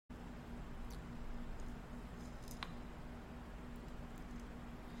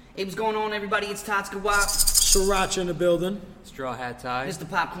Hey, what's going on, everybody? It's Tots Guwop. Sriracha in the building. Straw Hat Tie. It's the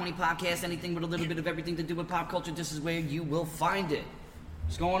Popcornie podcast. Anything with a little bit of everything to do with pop culture. This is where you will find it.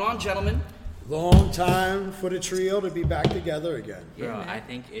 What's going on, gentlemen? Long time for the trio to be back together again. Bro, I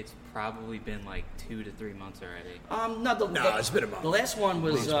think it's probably been like 2 to 3 months already. No, it's been a month. The last one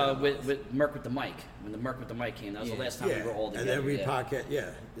was with Merc with the Mic. When the Merc with the Mic came, that was the last time we were all together. And then we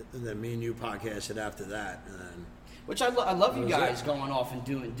podcast, and then me and you podcasted after that, and then. Which I love you guys going off and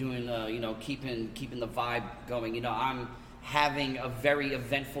doing keeping the vibe going. You know, I'm having a very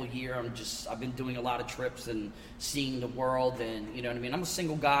eventful year. I've been doing a lot of trips and seeing the world, and you know what I mean. I'm a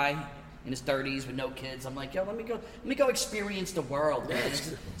single guy in his 30s with no kids. I'm like, yo, let me go experience the world. Man.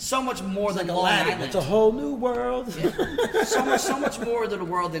 It's so much more than Long Island. It's a whole new world. Yeah. so much more to the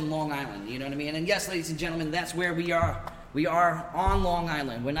world than Long Island. You know what I mean? And yes, ladies and gentlemen, that's where we are. We are on Long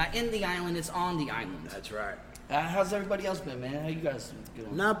Island. We're not in the island. It's on the island. That's right. How's everybody else been, man? How you guys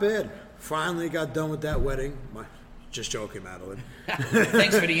doing? Not bad. Finally got done with that wedding. Just joking, Madeline.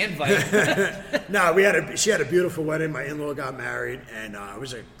 Thanks for the invite. No, she had a beautiful wedding. My in-law got married, and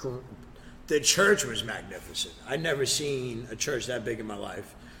the church was magnificent. I'd never seen a church that big in my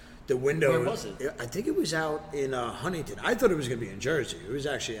life. The window. Where was it? I think it was out in Huntington. I thought it was going to be in Jersey. It was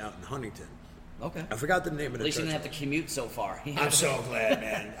actually out in Huntington. Okay. I forgot the name of the church. At least you didn't have to commute so far. I'm so glad,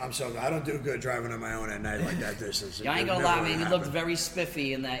 man. I'm so glad. I don't do good driving on my own at night like that distance. I ain't gonna lie, man. You looked very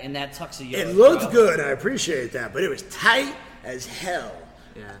spiffy in that tuxedo. It looked good. I appreciate that, but it was tight as hell.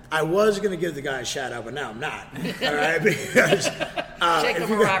 Yeah. I was gonna give the guy a shout out, but now I'm not. All right, because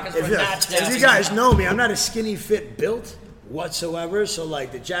if you guys know me, I'm not a skinny fit built whatsoever. So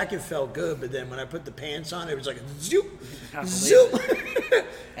like the jacket felt good, but then when I put the pants on, it was like a zoop, zoop.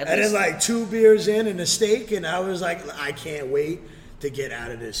 And then like 2 beers in and a steak, and I was like, I can't wait to get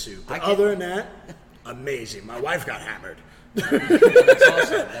out of this suit. But other than that, amazing. My wife got hammered. That's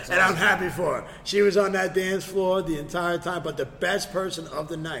awesome. And I'm happy for her. She was on that dance floor the entire time, but the best person of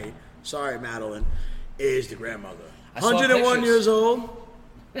the night, sorry Madeline, is the grandmother. 101 years old.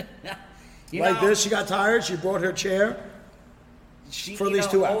 This, she got tired, she brought her chair. For at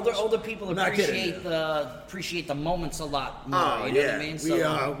least 2 hours. Older people appreciate the moments a lot more. You know what I mean?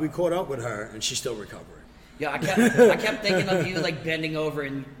 So, we caught up with her, and she's still recovering. Yeah, I kept thinking of you like bending over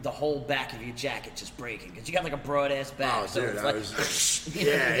and the whole back of your jacket just breaking because you got like a broad ass back. Oh, so dude,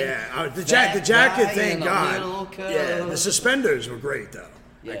 the jacket jacket, thank God. Yeah, the suspenders were great though.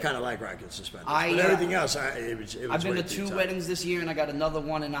 Yeah. I kind of like rocking suspenders. But everything else, it was I've been to 2 weddings this year, and I got another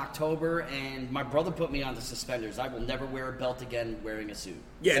one in October. And my brother put me on the suspenders. I will never wear a belt again wearing a suit.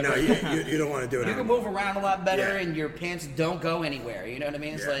 Yeah, no, you don't want to do it. You can move around a lot better, and your pants don't go anywhere. You know what I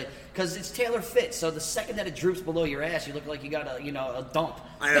mean? It's like because it's tailor fit. So the second that it droops below your ass, you look like you got a dump.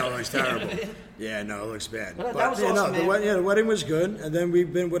 I know, it looks terrible. Yeah, no, it looks bad. But that was awesome, man. The wedding was good, and then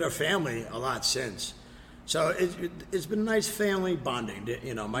we've been with our family a lot since. So it's been nice family bonding.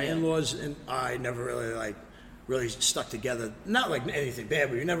 You know, my in-laws and I never really stuck together. Not like anything bad,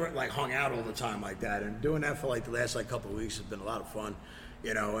 but we never like hung out all the time like that. And doing that for like the last couple of weeks has been a lot of fun.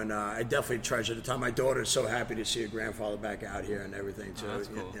 You know, and I definitely treasure the time. My daughter's so happy to see her grandfather back out here and everything too. Oh, that's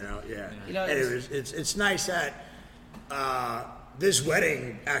cool. You know, and it's nice that this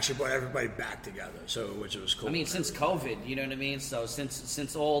wedding actually brought everybody back together, which was cool. I mean, since COVID, you know what I mean? So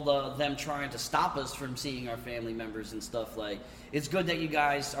since all them trying to stop us from seeing our family members and stuff, like, it's good that you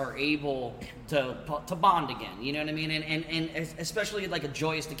guys are able to bond again, you know what I mean? And especially like a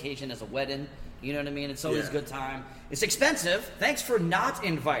joyous occasion as a wedding, you know what I mean? It's always a good time. It's expensive. Thanks for not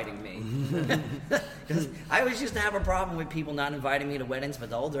inviting me. Because I always used to have a problem with people not inviting me to weddings, but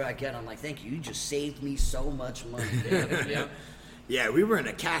the older I get, I'm like, thank you. You just saved me so much money. Yeah, we were in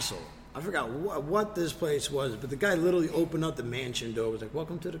a castle. I forgot what this place was, but the guy literally opened up the mansion door. Was like,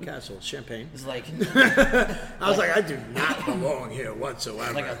 "Welcome to the castle, champagne." It's like I was like, I do not belong here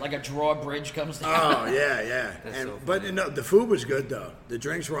whatsoever. Like a drawbridge comes down. Oh yeah. But the food was good though. The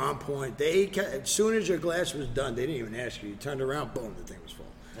drinks were on point. As soon as your glass was done, they didn't even ask you. You turned around, boom, the thing was full.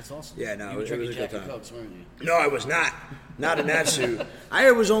 That's awesome. Yeah, no, you were it drinking was a good Jack and time. Cokes, weren't you? No, I was not. Not in that suit.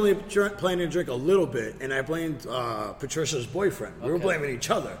 I was only planning to drink a little bit, and I blamed Patricia's boyfriend. We were blaming each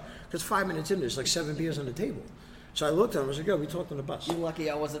other. Because 5 minutes in, there's like 7 beers on the table. So I looked at him, I was like, yo, we talked on the bus. You're lucky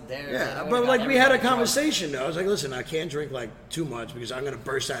I wasn't there. Yeah, but like we had a conversation though. I was like, listen, I can't drink like too much because I'm going to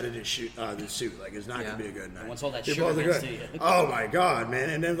burst out of this suit. Like, it's not going to be a good night. Once all that sugar gets to you. Oh my God, man.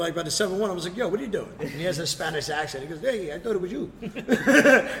 And then like by the 7-1, I was like, yo, what are you doing? And he has a Spanish accent. He goes, hey, I thought it was you.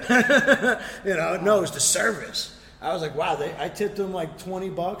 No, it's the service. I was like, wow, I tipped him like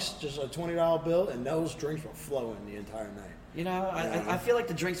 $20, just a $20 bill, and those drinks were flowing the entire night. You know, I feel like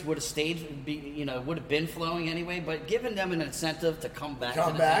the drinks would have stayed, would have been flowing anyway, but giving them an incentive to come back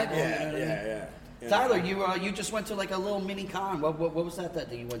to the table. Yeah. Tyler, you just went to like a little mini con. What was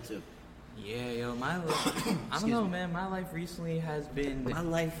that you went to? Yeah, yo, my life, I don't know, man. My life recently has been.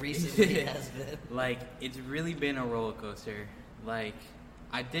 Like, it's really been a roller coaster. Like,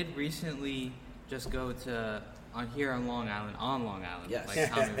 I did recently just go to on Long Island. Yes.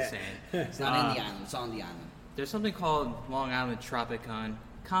 Like Tommy was saying. It's not in the island. It's on the island. There's something called Long Island Tropicon.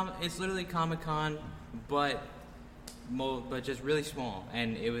 It's literally Comic-Con, but just really small.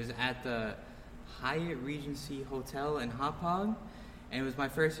 And it was at the Hyatt Regency Hotel in Hauppauge, and it was my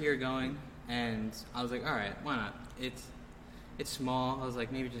first year going. And I was like, all right, why not? It's small. I was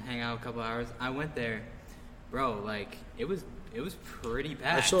like, maybe just hang out a couple hours. I went there, bro. Like it was pretty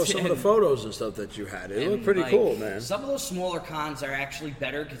bad. I saw some of the photos and stuff that you had. It looked pretty cool, man. Some of those smaller cons are actually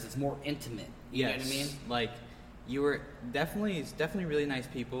better because it's more intimate. You know what I mean? Like, it's definitely really nice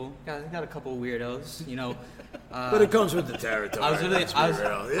people. Got a couple weirdos, you know. But it comes with the territory. I was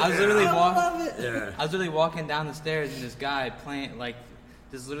literally walking down the stairs and this guy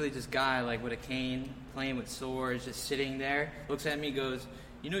this guy with a cane, playing with swords, just sitting there, looks at me, goes,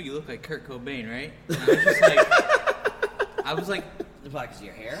 "You know, you look like Kurt Cobain, right?" And I was like, because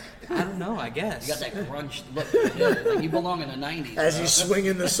your hair? I don't know, I guess. You got that grunge look. Like you belong in the 90s. As he's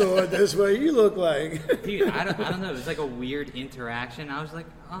swinging the sword this way, you look like. Dude, I don't know. It was like a weird interaction. I was like,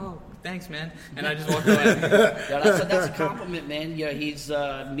 oh, thanks, man. And I just walked away. That's a compliment, man. Yeah, he's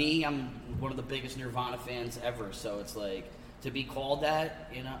me. I'm one of the biggest Nirvana fans ever. So it's like, to be called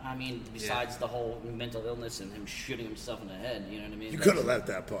that, you know, I mean, besides the whole mental illness and him shooting himself in the head, you know what I mean? You could have left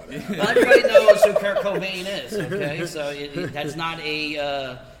that part out. Well, everybody knows who Kurt Cobain is, okay? So that's not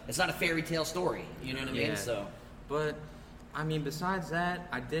it's not a fairy tale story, you know what I mean? So, but I mean, besides that,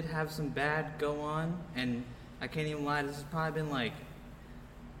 I did have some bad go on, and I can't even lie. This has probably been like,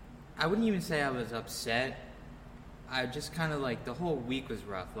 I wouldn't even say I was upset. I just kind of the whole week was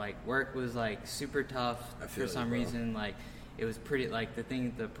rough. Like, work was super tough for some reason. Like, it was pretty,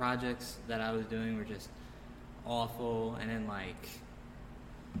 the projects that I was doing were just awful. And then,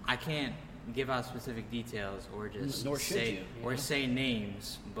 I can't give out specific details or just say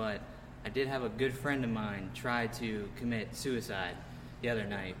names, but I did have a good friend of mine try to commit suicide the other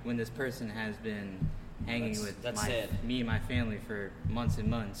night when this person has been hanging with me and my family for months and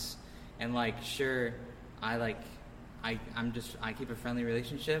months. And, sure, I keep a friendly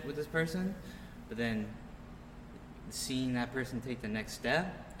relationship with this person, but then seeing that person take the next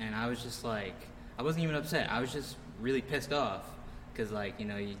step, and I was just I wasn't even upset. I was just really pissed off because,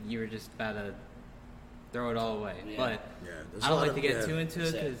 you were just about to throw it all away. Yeah. But I don't like to get too into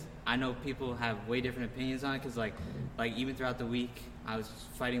it because I know people have way different opinions on it. Because, even throughout the week, I was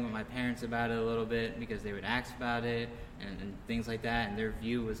fighting with my parents about it a little bit because they would ask about it and things like that, and their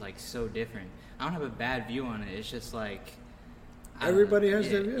view was so different. I don't have a bad view on it. It's just everybody has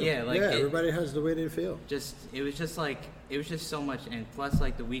their view. Yeah, everybody has the way they feel. It was just so much, and plus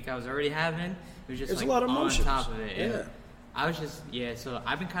the week I was already having, it was just it's a lot of on emotions. top of it. Yeah. I was just so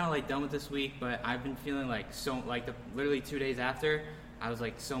I've been kind of done with this week, but I've been feeling literally 2 days after, I was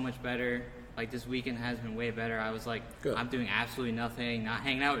so much better. This weekend has been way better. I was good. I'm doing absolutely nothing, not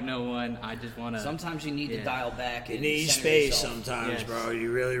hanging out with no one. I just want to. Sometimes you need to dial back. You need space sometimes, bro.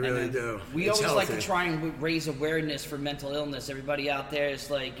 You really, really do. We always like to try and raise awareness for mental illness. Everybody out there is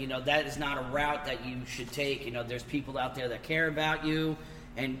that is not a route that you should take. There's people out there that care about you,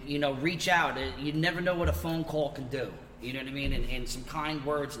 and reach out. You never know what a phone call can do. You know what I mean? And some kind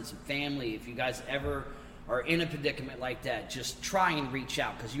words and some family. If you guys ever are in a predicament like that, just try and reach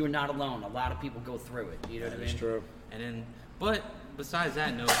out because you're not alone. A lot of people go through it. You know what I mean? That's true. And then, but besides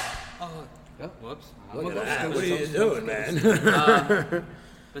that note, whoops. What are you doing, man?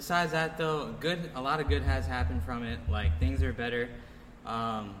 Besides that, though, a lot of good has happened from it. Things are better.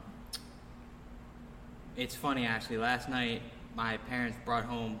 It's funny, actually. Last night, my parents brought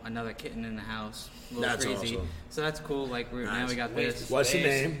home another kitten in the house. A little crazy. Awesome. So that's cool. Now we got this. What's the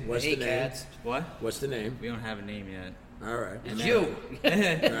name? What's the name? Cats. What? What's the name? We don't have a name yet. All right. You.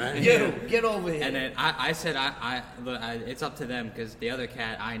 You. Get over here. And then I said, it's up to them because the other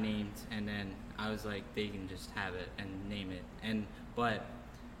cat I named, and then I was like, they can just have it and name it. And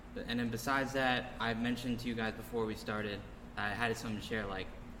then besides that, I mentioned to you guys before we started, I had something to share.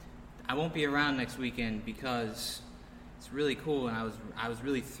 I won't be around next weekend because it's really cool, and I was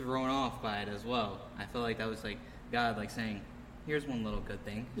really thrown off by it as well. I felt like that was God saying, here's one little good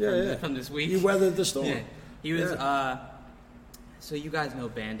thing from this week. You weathered the storm. Yeah. He was so you guys know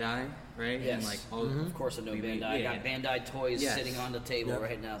Bandai, right? Yes. And of course I know Bandai. I got Bandai toys sitting on the table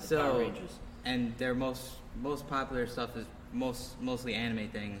right now, the Power Rangers. And their most popular stuff is mostly anime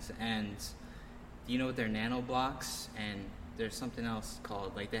things. And do you know what they're nano blocks? And there's something else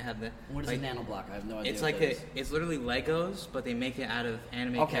called, like, they have the... What is like, a nano block? I have no idea. It's what like that is. it's literally Legos, but they make it out of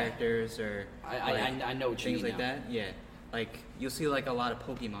anime characters or I know what you things mean like now. that. Yeah, like you'll see like a lot of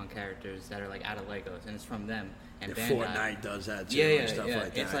Pokemon characters that are like out of Legos, and it's from them. And Yeah, Bandai. Fortnite does that too, Yeah, and stuff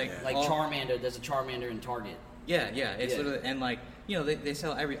like that. It's like yeah. Like Charmander, there's a Charmander in Target. Yeah, it's Yeah. literally, and like, you know, they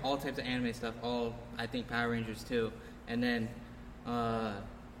sell all types of anime stuff, all, I think, Power Rangers too. And then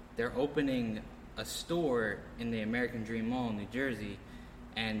they're opening a store in the American Dream Mall in New Jersey,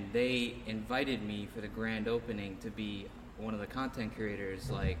 and they invited me for the grand opening to be one of the content creators,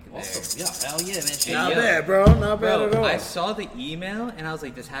 like, there. Awesome. Yeah, hell yeah, man. Shit, Not yeah. bad, bro. Not bad at all. I saw the email, and I was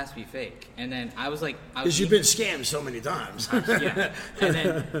like, this has to be fake. And then I was like... Because you've been scammed so many times. Yeah. And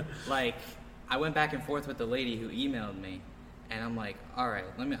then, like, I went back and forth with the lady who emailed me, and I'm like, all right,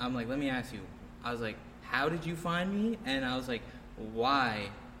 let me ask you. I was like, how did you find me? And I was like, why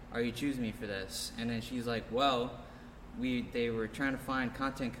are you choosing me for this? And then she's like, well, they were trying to find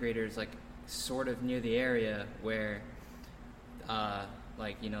content creators, like, sort of near the area where,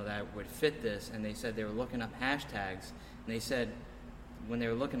 like, you know, that would fit this. And they said they were looking up hashtags, and they said when they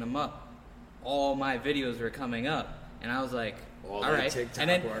were looking them up, all my videos were coming up. And I was like, all right. TikTok And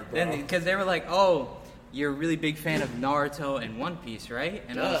then, work, bro. because they were like, oh, you're a really big fan of Naruto and One Piece, right?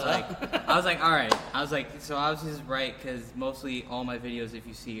 And I was like, all right. I was like, so I was just right, because mostly all my videos, if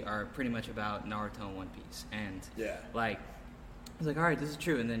you see, are pretty much about Naruto and One Piece. And like, I was like, all right, this is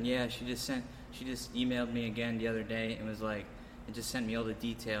true. And then she just emailed me again the other day and was like, it just sent me all the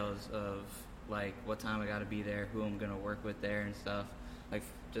details of like what time I got to be there, who I'm gonna work with there and stuff. Like,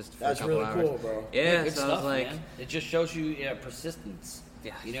 just for That's a couple really hours. cool, bro. Yeah, Good so stuff, I was like, man. It just shows you persistence.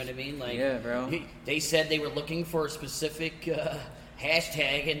 Yeah. You know what I mean? Like, Yeah, bro. They said they were looking for a specific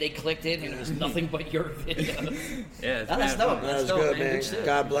hashtag, and they clicked it, and it was nothing but your video. yeah, it's That's bad dope. fun. That's That was dope, good, man. man. Good shit.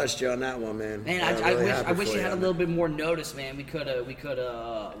 God blessed you on that one, man. Man, Yeah, I really wish happy you for had a man. little bit more notice, man. We could have hooked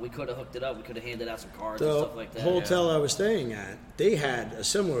it up. We could have handed out some cards and The stuff like that. hotel I was staying at, they had a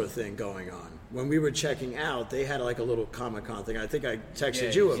similar thing going on. When we were checking out, they had like a little Comic-Con thing. I think I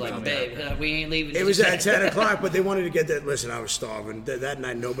texted you It's about like, that. babe, we ain't leaving. It was at 10 o'clock, but they wanted to get that. Listen, I was starving. That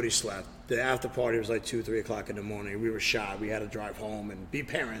night, nobody slept. The after party was like 2, 3 o'clock in the morning. We were shot. We had to drive home and be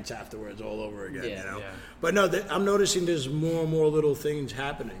parents afterwards all over again, Yeah, you know? yeah. But no, I'm noticing there's more and more little things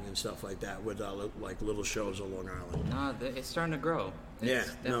happening and stuff like that with like little shows on Long Island. Nah, it's starting to grow. Yeah, It's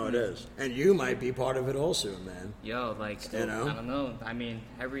no, it definitely- is. And you might be part of it also, man. Yo, like, You know? I don't know. I mean,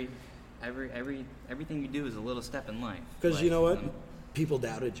 everything you do is a little step in life. Because Like, you know what? People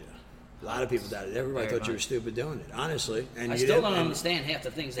doubted you. A lot of people doubted. Everybody Very thought you were much. stupid doing it, honestly. And I you still didn't- don't and- understand half the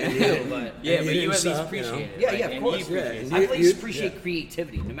things they and do, you- but Yeah, but didn't you at least stop, you know? appreciate it. Yeah, Like, yeah, of and course. he appreciates Yeah, it. and I you- at least you- appreciate yeah.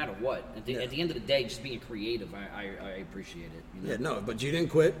 creativity, no matter what. At the Yeah. end of the day, just being creative, I appreciate it. You know? Yeah, no, but you didn't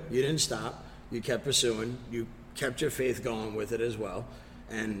quit. You didn't stop. You kept pursuing. You kept your faith going with it as well.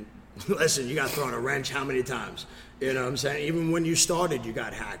 And listen, you got thrown a wrench how many times? You know what I'm saying? Even when you started, you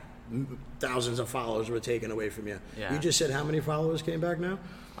got hacked. Thousands of followers were taken away from you. Yeah. You just said how many followers came back now?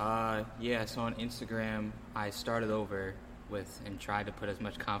 Yeah, so on Instagram, I started over and tried to put as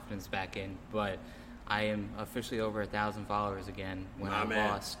much confidence back in, but I am officially over 1,000 followers again when I man.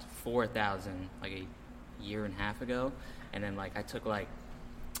 lost 4,000 like a year and a half ago, and then like I took like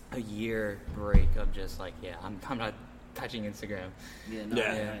a year break of just like, yeah, I'm not touching Instagram. Yeah, no,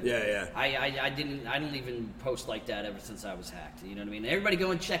 Yeah. I didn't even post like that ever since I was hacked. You know what I mean? Everybody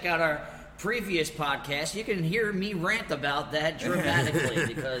go and check out our previous podcast. You can hear me rant about that dramatically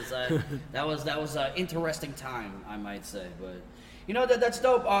because that was an interesting time, I might say. But you know that's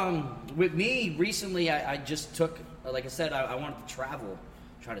dope. With me recently, I just took, like I said, I wanted to travel,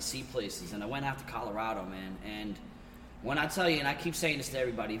 try to see places, and I went out to Colorado, man. And when I tell you, and I keep saying this to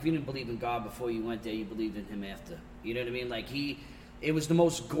everybody, if you didn't believe in God before you went there, you believed in Him after. You know what I mean? Like it was the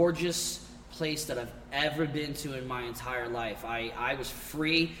most gorgeous place that I've ever been to in my entire life. I was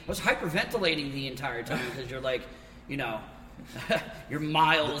free. I was hyperventilating the entire time because you're like, you know, you're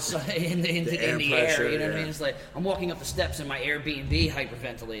miles in the air air. pressure, You know what I yeah. mean? It's like I'm walking up the steps in my Airbnb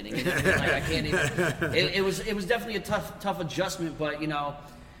hyperventilating. You know what I mean? Like I can't even. It was definitely a tough adjustment, but you know.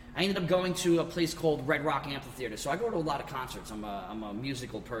 I ended up going to a place called Red Rock Amphitheater. So I go to a lot of concerts. I'm a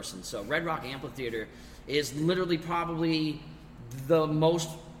musical person. So Red Rock Amphitheater is literally probably the most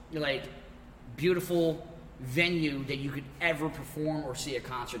like beautiful venue that you could ever perform or see a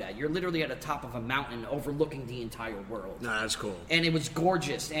concert at. You're literally at the top of a mountain overlooking the entire world. No, that's cool. And it was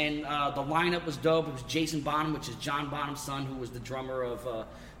gorgeous. And the lineup was dope. It was Jason Bonham, which is John Bonham's son, who was the drummer of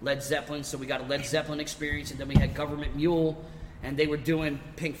Led Zeppelin. So we got a Led Zeppelin experience. And then we had Government Mule, and they were doing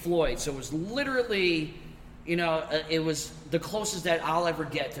Pink Floyd. So it was literally it was the closest that I'll ever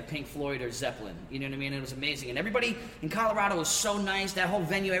get to Pink Floyd or Zeppelin. You know what I mean? It was amazing. And everybody in Colorado was so nice. That whole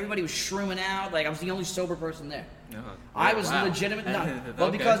venue, everybody was shrooming out. Like, I was the only sober person there. I was legitimate. No, well,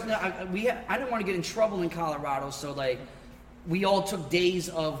 Okay. because I didn't want to get in trouble in Colorado, so, like, we all took days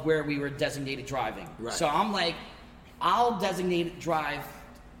of where we were designated driving. Right. So I'm like, I'll designate drive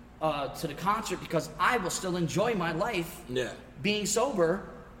to the concert because I will still enjoy my life being sober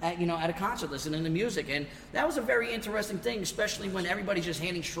at a concert listening to music. And that was a very interesting thing, especially when everybody's just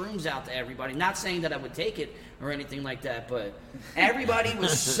handing shrooms out to everybody. Not saying that I would take it or anything like that, but everybody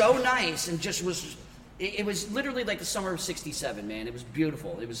was so nice and just was. It was literally like the summer of '67, man. It was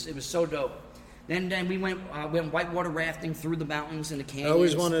beautiful. It was so dope. Then we went whitewater rafting through the mountains and the canyons. I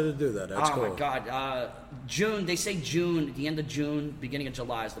always wanted to do that. That's cool. Oh my God! June. They say June, at the end of June, beginning of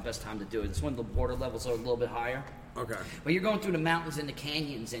July is the best time to do it. It's when the water levels are a little bit higher. Okay. But you're going through the mountains and the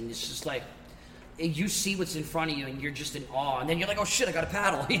canyons, and it's just like you see what's in front of you, and you're just in awe. And then you're like, "Oh shit, I got a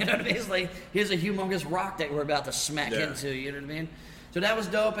paddle!" You know what I mean? It's like here's a humongous rock that we're about to smack into. You know what I mean? So that was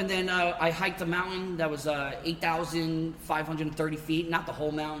dope. And then I hiked the mountain that was 8,530 feet. Not the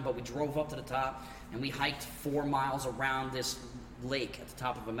whole mountain, but we drove up to the top. And we hiked 4 miles around this lake at the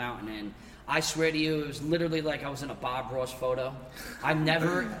top of a mountain. And I swear to you, it was literally like I was in a Bob Ross photo. I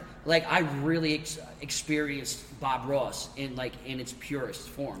really experienced Bob Ross in its purest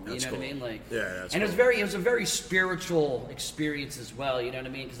form. You know what I mean? Like, yeah, that's and cool. it was a very spiritual experience as well. You know what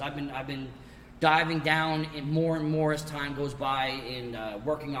I mean? Because I've been diving down and more as time goes by in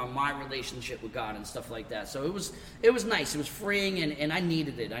working on my relationship with God and stuff like that. So it was nice. It was freeing, and I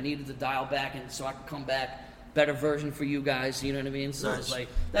needed it. I needed to dial back, and so I could come back better version for you guys. You know what I mean? So nice. It's like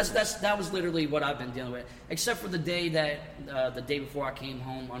that was literally what I've been dealing with. Except for the day before I came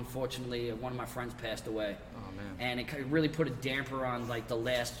home, unfortunately, one of my friends passed away. Oh man! And it really put a damper on the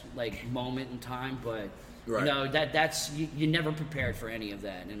last moment in time, but. Right. That's you never prepared for any of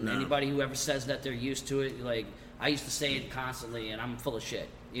that, and anybody who ever says that they're used to it, I used to say it constantly, and I'm full of shit.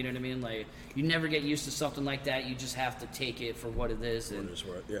 You know what I mean? Like, you never get used to something like that. You just have to take it for what it is, and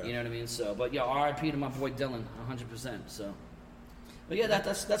yeah. You know what I mean. So, but yeah, R.I.P. to my boy Dylan, 100%. So, but yeah, that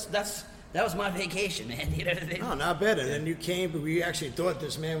was my vacation, man. You know what I mean? Oh, not bad. And then you came, but we actually thought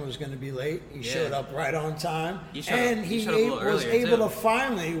this man was going to be late. He showed up right on time, and he was able to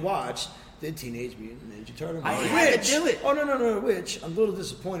finally watch the Teenage Mutant Ninja Turtle movie. I had to do it. Oh, no. Which I'm a little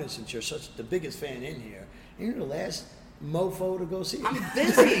disappointed since you're such the biggest fan in here. You're the last mofo to go see it. I'm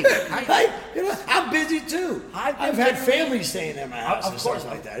busy. I'm busy too. I've had family staying at my house and stuff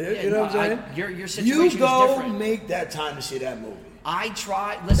like that. You know what I'm saying? Your situation is different. You go make that time to see that movie. I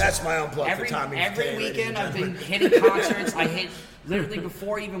try. Listen, that's my own plug for Tommy. Every weekend I've been hitting concerts. I hit literally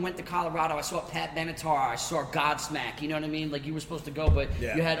before I even went to Colorado. I saw Pat Benatar. I saw Godsmack. You know what I mean? Like, you were supposed to go, but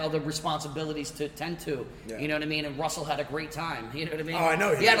you had other responsibilities to tend to. Yeah. You know what I mean? And Russell had a great time. You know what I mean? Oh, I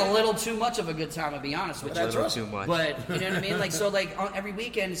know. He had a little too much of a good time, to be honest with you. That's Russell. Too much. But you know what I mean? Like, so every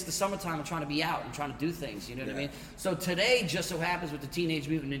weekend it's the summertime. I'm trying to be out. I'm trying to do things. You know what I mean? So today just so happens with the Teenage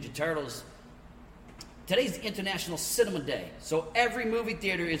Mutant Ninja Turtles. Today's International Cinema Day, so every movie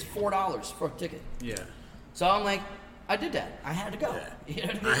theater is $4 for a ticket. Yeah. So I'm like, I did that. I had to go. Yeah. You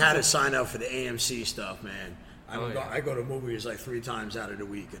know what I mean? I had to sign up for the AMC stuff, man. I go to movies 3 times out of the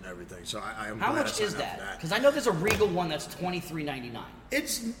week and everything. So I'm How glad much I is signed up for that? that. Because I know there's a Regal one that's $23.99.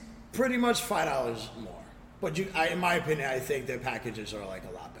 It's pretty much $5 more. But in my opinion, I think their packages are a lot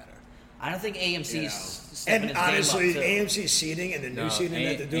better. I don't think AMC's And stepping its honestly, game up AMC seating and the new seating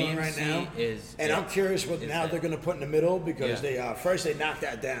that they're doing right now, and I'm curious what now they're going to put in the middle because they first they knocked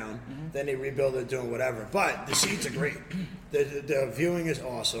that down, then they rebuild it doing whatever. But the seats are great. The viewing is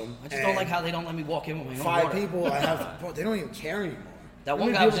awesome. I just don't like how they don't let me walk in with my own 5 water. people I have, bro, they don't even care anymore. That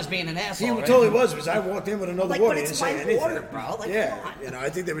one guy was just being an asshole. He right? totally was because I walked in with another water. But it's my water, bro. Like, yeah, I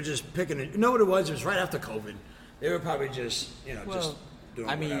think they were just picking it. You know what it was? It was right after COVID. They were probably just just.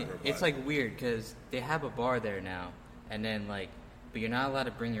 I mean, it's weird because they have a bar there now, and then but you're not allowed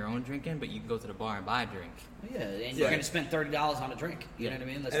to bring your own drink in, but you can go to the bar and buy a drink. Yeah, and you're going to spend $30 on a drink. You know what I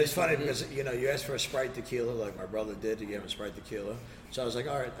mean? And it's funny because you asked for a Sprite tequila like my brother did. He gave him a Sprite tequila, so I was like,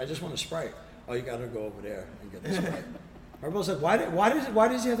 all right, I just want a Sprite. Oh, you got to go over there and get the Sprite. My brother said, why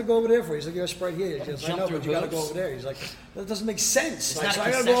does he have to go over there for? He's like, you have a Sprite here. He's like, I know, but you got to go over there. He's like, that doesn't make sense. So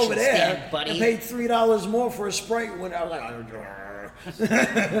I got to go over there and pay $3 more for a Sprite when I was like,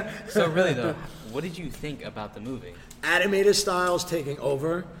 So really though, what did you think about the movie? Animated styles taking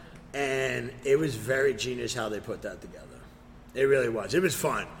over, and it was very genius how they put that together. It really was. It was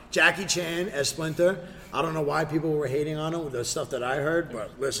fun. Jackie Chan as Splinter. I don't know why people were hating on him with the stuff that I heard,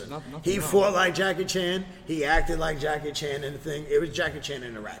 but listen, he fought like Jackie Chan. He acted like Jackie Chan in the thing. It was Jackie Chan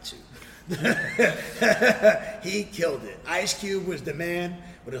in a rat suit. He killed it. Ice Cube was the man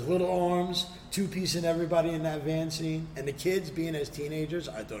with his little arms, two-piecing everybody in that van scene. And the kids being as teenagers,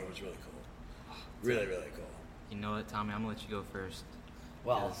 I thought it was really cool. Really, really cool. You know what, Tommy? I'm gonna let you go first.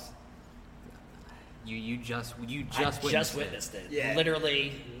 Well, 'cause you just witnessed it. Yeah.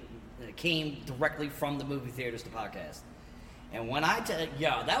 Literally, it came directly from the movie theaters to podcast. And when I tell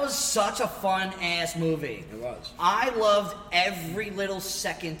that was such a fun-ass movie. It was. I loved every little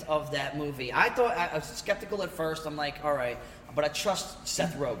second of that movie. I was skeptical at first. I'm like, all right, but I trust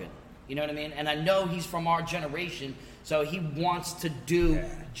Seth Rogen. You know what I mean? And I know he's from our generation, so he wants to do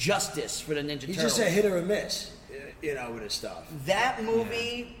justice for the Ninja Turtles. He's just a hit or a miss, with his stuff. That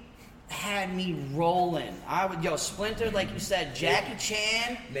movie had me rolling. Splinter, like you said, Jackie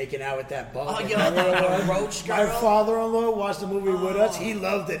Chan. Making out with that bug. Oh, that roach girl. My father-in-law watched the movie with us. He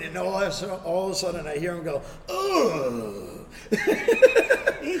loved it. And all of a sudden I hear him go, ugh.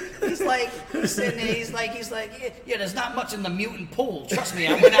 He's sitting there, he's like, yeah, there's not much in the mutant pool. Trust me,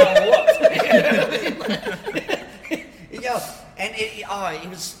 I went out and looked.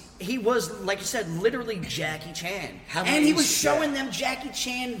 He was, like you said, literally Jackie Chan. And he was showing them Jackie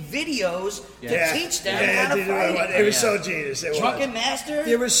Chan videos to teach them how to fight. It was so genius. Drunken Master?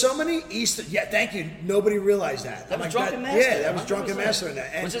 There were so many Easter... Yeah, thank you. Nobody realized that. That was Drunken Master. Yeah, that was Drunken Master in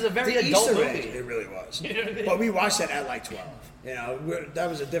that. And which is a very adult Easter movie. Egg, it really was. You know what I mean? But we watched that at like 12. That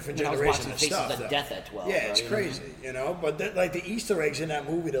was a different generation of stuff. Of Death at 12. Yeah, it's crazy, But the Easter eggs in that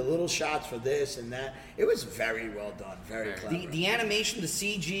movie, the little shots for this and that, it was very well done, very clever. The animation, the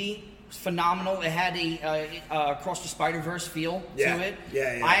CG was phenomenal. It had a Across the Spider-Verse feel to it.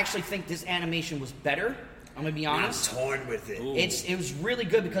 Yeah. I actually think this animation was better. I'm gonna be honest. I'm torn with it. It was really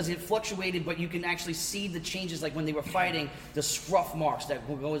good because it fluctuated, but you can actually see the changes, like when they were fighting, the scruff marks that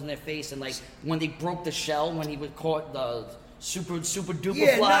goes in their face, and like when they broke the shell, when he was caught the super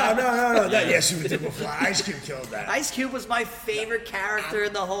duper fly. No. Super duper fly. Ice Cube killed that. Ice Cube was my favorite character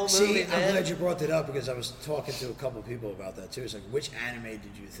in the whole movie. See, I'm glad you brought that up because I was talking to a couple people about that too. It's like, which anime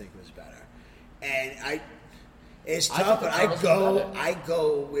did you think was better? And it's tough, but I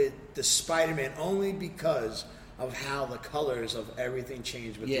go with the Spider-Man only because of how the colors of everything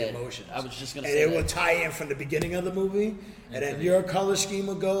changed with the emotions. I was just gonna say, and it will tie in from the beginning of the movie, and then your color scheme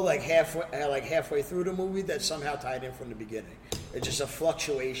will go like halfway through the movie that somehow tied in from the beginning. It's just a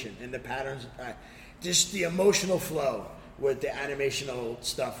fluctuation in the patterns, just the emotional flow with the animational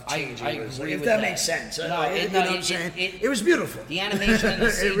stuff changing. I agree if with that makes sense. You know what I'm saying? It was beautiful. The animation and the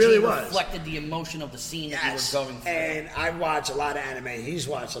CG it really was. reflected the emotion of the scene that you were going through. And I watch a lot of anime. He's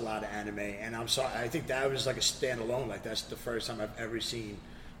watched a lot of anime, and I'm sorry. I think that was like a standalone. Like that's the first time I've ever seen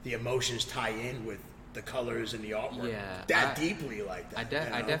the emotions tie in with the colors and the artwork deeply like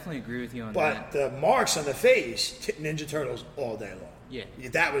that. I definitely agree with you on that. But the marks on the face, Ninja Turtles all day long. Yeah,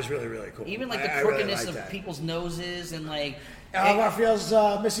 that was really, really cool. Even like the crookedness of people's noses and like Raphael's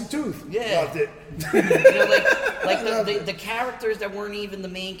missing tooth. Yeah, loved it. The characters that weren't even the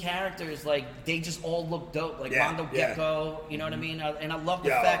main characters, like they just all looked dope. Like Mondo Gecko, you know what I mean? And I love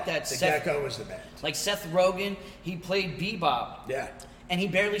the fact that Gecko was the best. Like Seth Rogen, he played Bebop. Yeah, and he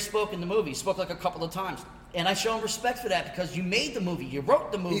barely spoke in the movie. He spoke like a couple of times. And I show him respect for that because you made the movie, you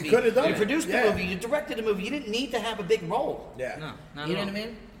wrote the movie, you could have done you produced the movie, you directed the movie. You didn't need to have a big role. Yeah, no, not you know at what I all.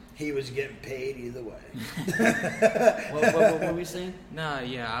 mean? He was getting paid either way. What were we saying? No,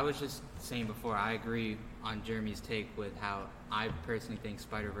 yeah, I was just saying before. I agree on Jeremy's take with how I personally think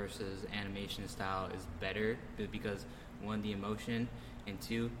Spider-Verse's animation style is better because one, the emotion, and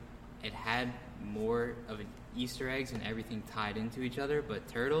two, it had more of an Easter eggs and everything tied into each other. But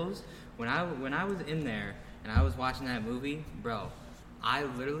Turtles, when I was in there and I was watching that movie, bro, I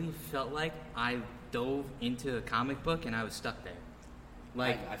literally felt like I dove into a comic book and I was stuck there.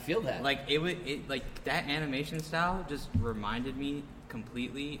 Like I feel that. Like it like that animation style just reminded me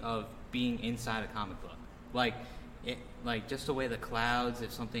completely of being inside a comic book. Like it, like just the way the clouds,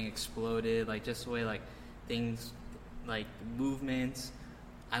 if something exploded, like just the way like things, like movements.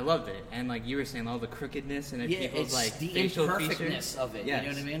 I loved it, and like you were saying, all the crookedness and people's like the facial imperfectness features of it. Yes. You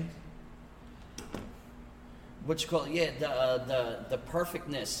know what I mean? What you call the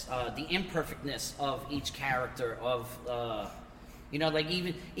perfectness, the imperfectness of each character of. Like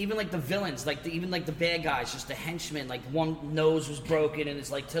even like the villains, like even like the bad guys, just the henchmen, like one nose was broken and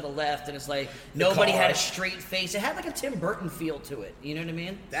it's like to the left and it's like nobody had a straight face. It had like a Tim Burton feel to it. You know what I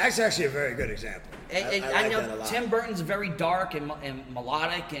mean? That's actually a very good example. I know like that a lot. Tim Burton's very dark and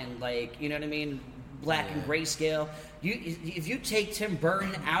melodic and like, you know what I mean, black and grayscale. If you take Tim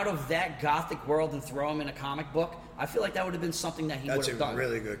Burton out of that gothic world and throw him in a comic book, I feel like that would have been something that he would have done. That's a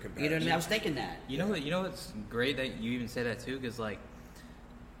really good comparison. You know what I mean? I was thinking that. You know what's great that you even said that too, because like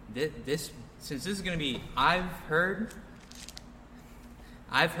this since this is gonna be, I've heard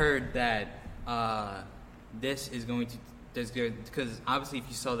that this is going to because obviously if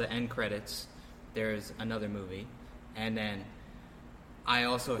you saw the end credits, there's another movie, and then I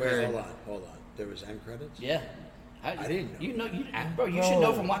also heard. Hold on. There was end credits. Yeah. I didn't know. Bro, you should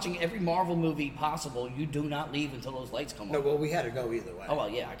know from watching every Marvel movie possible. You do not leave until those lights come on. No, well, we had to go either way. Oh well,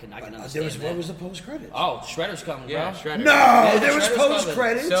 yeah, I can understand that. What was the post credits? Oh, Shredder's coming, bro. Yeah, Shredder. No, Yeah, there was Shredder's post coming.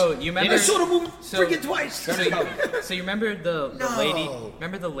 credits. So you remember? I saw the movie freaking twice. So you remember the lady? No.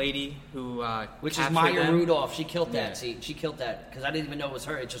 Remember the lady who Which is captured Maya them? Rudolph. She killed that. Yeah. See, she killed that because I didn't even know it was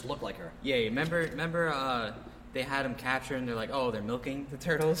her. It just looked like her. Yeah, remember they had him captured and they're like, oh, they're milking the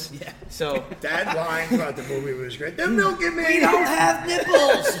turtles. Yeah. So That line throughout the movie was great. They're milking me. We don't have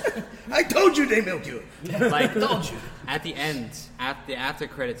nipples. I told you they milk you. like Told you. at the end, at the after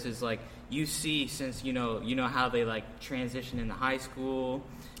credits is like you see, since you know how they like transition into high school.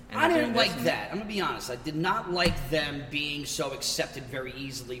 And I they're didn't doing this like and- that. I'm gonna be honest. I did not like them being so accepted very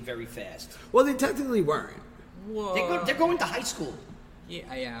easily, very fast. Well, they technically weren't, Whoa. They're going to high school.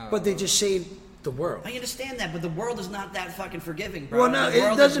 Yeah. but they just saved the world. I understand that, but the world is not that fucking forgiving, bro. Well, no, The it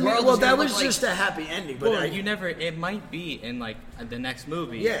world doesn't the mean. world Well, is gonna that look was like- just a happy ending. But Well, you never. It might be in like the next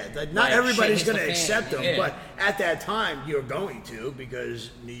movie. yeah, not Like, everybody's shit going to hits the fan, accept them. yeah. But at that time, you're going to,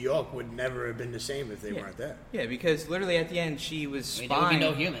 because New York would never have been the same if they Yeah. weren't there. Yeah, because literally at the end she was I mean, there would be spying.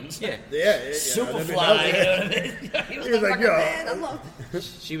 no humans. Yeah, Yeah, Superfly. You know what I mean? He was He was like, like, "Fucking yo." man, I love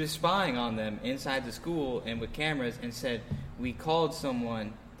she was spying on them inside the school and with cameras, and said we called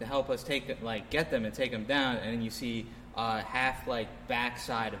someone to help us get them and take them down, and then you see half like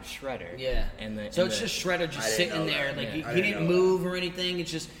backside of Shredder. Yeah. So it's just Shredder I just didn't sitting know there, that. like Yeah. I he didn't didn't know move or anything.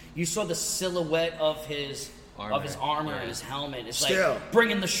 It's just you saw the silhouette of his armor, Yeah. and his helmet. It's Still. like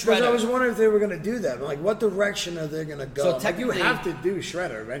bringing the Because Shredder. I was wondering if they were going to do that. I'm like, what direction are they going to go? So I'm like, you technically- have to do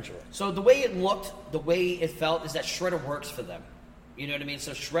Shredder eventually. So the way it looked, the way it felt, is that Shredder works for them. You know what I mean?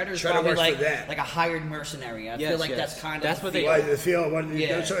 So Shredder's Shredder probably works like for them. a hired mercenary. I Yes, feel like yes. that's kind of That's the what they feel. are. Like the feel, what did he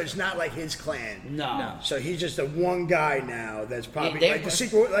Yeah. do? So it's not like his clan. No. So he's just a one guy now. That's probably They- like the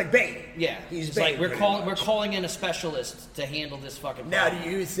secret, like Bane. Yeah, he's it's Bane. like we're pretty calling much. in a specialist to handle this fucking. Now, problem. do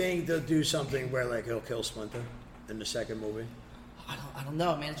you think they'll do something where like he'll kill Splinter in the second movie? I don't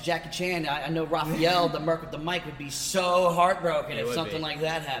know, man. It's Jackie Chan. I know Raphael, the merc with the mic, would be so heartbroken It if would something be. like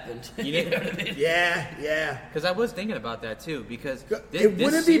that happened. You know- know what I mean? Yeah. Because I was thinking about that too. Because It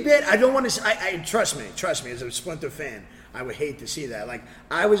wouldn't be bad. I don't want to. I trust me. As a Splinter fan, I would hate to see that. Like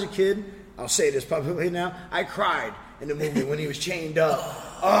I was a kid. I'll say this publicly now. I cried in the movie when he was chained up.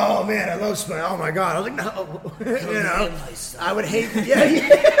 Oh man, I love Splinter. Oh my god. I was like, no, you know. I would hate. Yeah.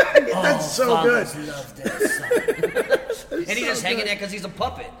 That's so good. Love that son. And he's just so hanging good. there because he's a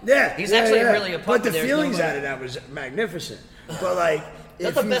puppet. Yeah, he's yeah, actually yeah. really a puppet. But the There's feelings no- out of that was magnificent. But like, That's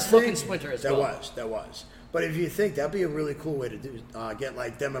if the you best looking think- Splinter as that well. That was. But if you think that'd be a really cool way to do, get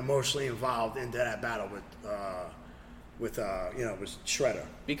like them emotionally involved into that battle with Shredder.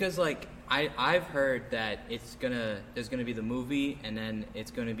 Because like I've heard that there's gonna be the movie, and then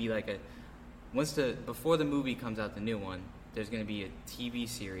it's gonna be like before the movie comes out, the new one, there's gonna be a TV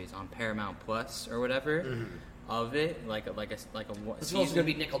series on Paramount Plus or whatever of it, like a It's season. also going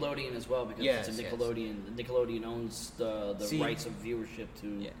to be Nickelodeon as well because Yes, it's a yes. Nickelodeon. Nickelodeon owns the See- rights of viewership to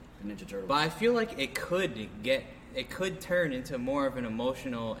Yeah. the Ninja Turtles. But I feel like it could turn into more of an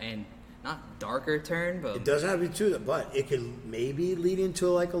emotional and not darker turn, but It doesn't have to be to that, but it could maybe lead into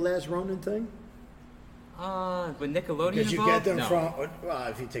like a Last Ronin thing. with Nickelodeon Because you involved, get them no. from, well,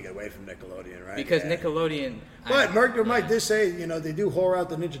 if you take it away from Nickelodeon, right? Because Yeah. Nickelodeon. But Mike did say, they do whore out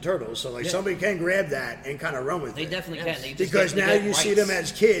the Ninja Turtles, so like somebody can grab that and kind of run with they it. definitely Yes. can. They just Because get- now they get you see rights. them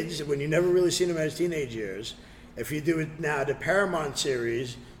as kids when you never really seen them as teenage years. If you do it now, the Paramount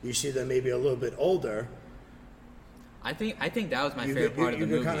series, you see them maybe a little bit older. I think that was my You favorite could- part of you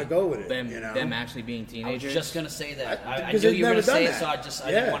the could movie. kinda go with it, Them actually being I was teenagers. just going to say that. I Because knew they've you were going to never say done it, so that.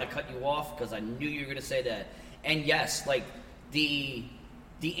 I didn't Yeah. want to cut you off because I knew you were going to say that. And yes, like the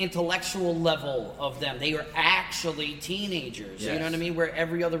intellectual level of them, they are actually teenagers. You Yes. know what I mean? Where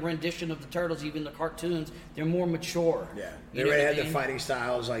every other rendition of the Turtles, even the cartoons, they're more mature. Yeah, You they know already what I had the mean? fighting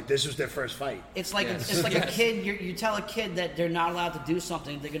styles. Like this was their first fight. It's like Yes. it's like a Yes. kid. You tell a kid that they're not allowed to do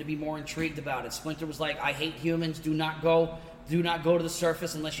something, they're going to be more intrigued about it. Splinter was like, "I hate humans. Do not go do not go to the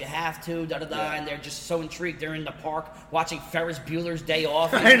surface unless you have to, and they're just so intrigued. They're in the park watching Ferris Bueller's Day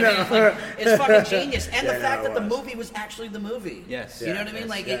Off. I know. Like, it's fucking genius. And the fact that the movie was actually the movie. Yes. You know what I mean?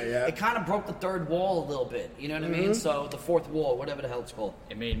 Like, it kind of broke the third wall a little bit. You know what I mean? So, the fourth wall, whatever the hell it's called.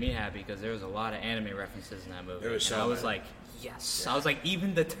 It made me happy because there was a lot of anime references in that movie. I was like, yes. I was like,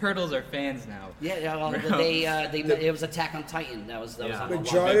 even the turtles are fans now. Yeah, well, it was Attack on Titan. That was the on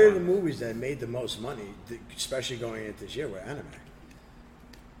majority of the movies that made the most money, especially going into this year, were anime.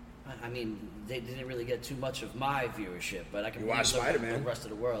 I mean, they didn't really get too much of my viewership, but I can watch Spider-Man. The rest of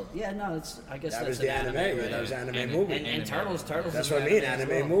the world. Yeah, no, I guess that that's was the anime. right? That was anime movie. And Turtles. That's what I mean.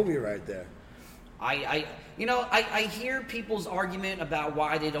 Anime movie right there. I hear people's argument about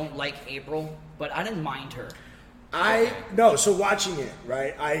why they don't like April, but I didn't mind her. So watching it,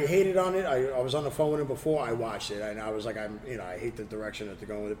 right? I hated on it. I was on the phone with him before I watched it, and I was like, I hate the direction that they're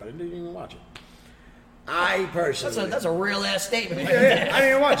going with it, but I didn't even watch it. I personally... That's a real-ass statement. Yeah, I didn't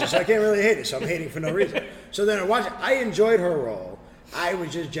even watch it, so I can't really hate it, so I'm hating for no reason. So then I watched it. I enjoyed her role. I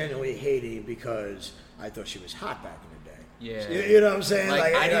was just genuinely hating because I thought she was hot back in the day. Yeah. You know what I'm saying?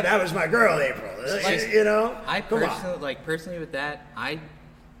 Like that was my girl, April. I personally with that,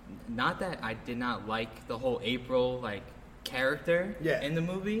 not that I did not like the whole April character in the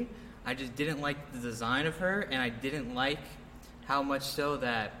movie. I just didn't like the design of her, and I didn't like how much so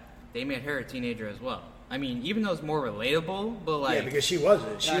that they made her a teenager as well. I mean, even though it's more relatable, but because she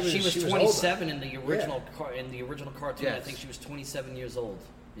wasn't. She was 27 in the original cartoon. Yes. I think she was 27 years old.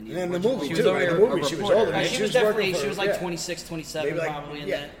 And in the movie, too. In the movie, she was older. She was definitely, she was like 26, 27 maybe in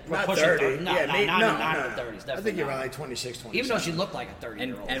that. Not 30. Not in her 30s. I think you're around like 26, 27. Even though she looked like a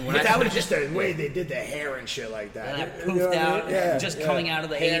 30-year-old. But that was just the way they did the hair and shit like that. And that poofed out, coming out of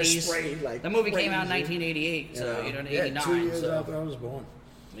the 80s. The movie came out in 1988, so, 89. 2 years after I was born.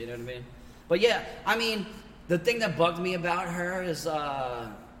 You know what I mean? But yeah, I mean, the thing that bugged me about her is,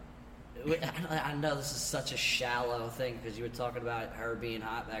 I know this is such a shallow thing because you were talking about her being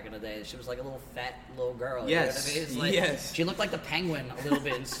hot back in the day. She was like a little fat little girl. Yes. You know what I mean? It's like, she looked like the Penguin a little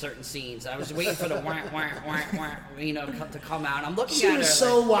bit in certain scenes. I was waiting for the to come out. I'm looking at her. She was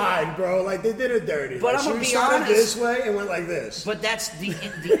so wide, bro. Like they did her dirty. But I'm gonna be honest. This way and went like this. But that's the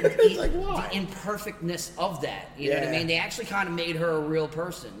imperfectness of that. You know what I mean? They actually kind of made her a real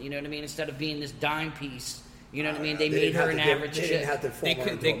person. You know what I mean? Instead of being this dime piece. You know what I mean? They made her an average chick. They didn't have to form her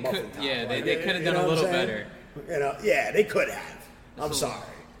into a muffin top. Yeah, they could have done a little better. They could have. I'm sorry.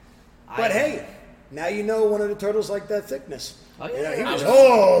 But hey, now you know one of the turtles like that thickness. Oh yeah, he was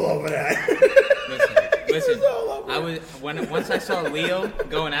all over that. Listen. Once I saw Leo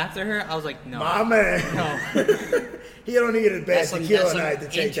going after her, I was like, no, my man, no. He don't need a bad tequila night to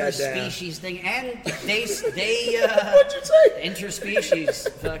take that down. Interspecies thing, and they what'd you say?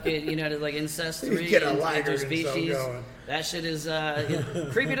 Interspecies, fucking, like incest. You get a liger interspecies. Going. That shit is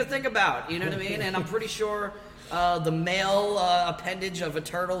creepy to think about. You know what I mean? And I'm pretty sure the male appendage of a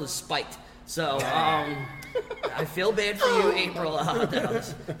turtle is spiked. So I feel bad for you, April.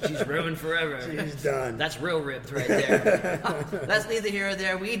 She's ruined forever. She's done. That's real ripped right there. That's neither here or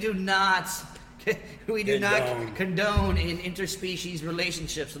there. We do not condone in interspecies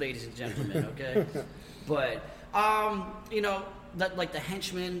relationships, ladies and gentlemen. Okay, but that like the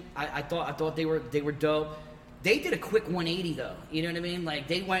henchmen, I thought they were dope. They did a quick 180 though. You know what I mean? Like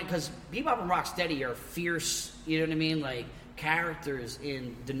they went because Bebop and Rocksteady are fierce. You know what I mean? Like characters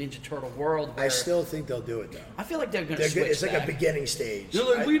in the Ninja Turtle world. I still think they'll do it though. I feel like they're going to switch. It's like back. a beginning stage. They're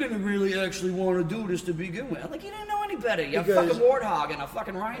like, we didn't really actually want to do this to begin with. I'm like, you didn't know any better. You're a fucking warthog and a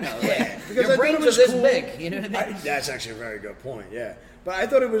fucking rhino. Yeah, like, because your brains are this cool. big. You know what I mean? That's actually a very good point. Yeah. But I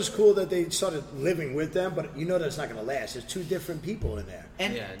thought it was cool that they started living with them, but that's not going to last. There's two different people in there.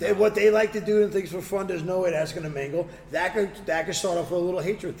 And what they like to do and things for fun, there's no way that's going to mingle. That could start off with a little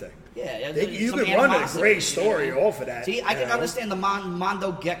hatred thing. Yeah, you could run a great story off of that. See, I can understand the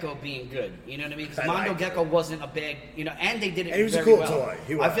Mondo Gecko being good. You know what I mean? Because Mondo Gecko wasn't a big, and they did it. And he was very a cool well.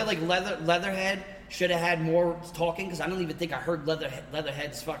 toy. I feel like Leatherhead should have had more talking because I don't even think I heard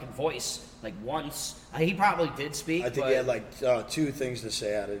Leatherhead's fucking voice like once. He probably did speak. I think he had like two things to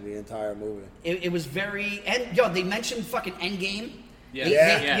say out of the entire movie. It was very they mentioned fucking Endgame.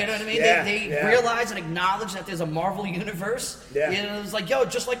 Yeah. You know what I mean? Yeah. They realize and acknowledge that there's a Marvel universe. Yeah. It was like,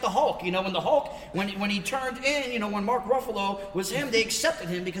 just like the Hulk. When the Hulk, when he turned in, when Mark Ruffalo was him, they accepted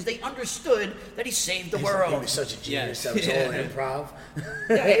him because they understood that he saved the world. He was such a genius. That was all improv.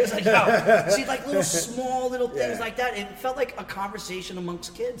 Yeah, it was like, see, like little small things like that. It felt like a conversation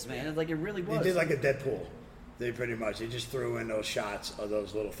amongst kids, man. It really was. They did like a Deadpool. They pretty much just threw in those shots of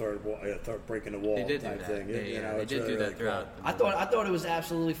those little third breaking the wall They did type do that. thing. They did do that throughout. I thought it was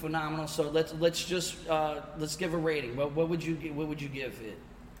absolutely phenomenal. So let's just let's give a rating. What would you give it?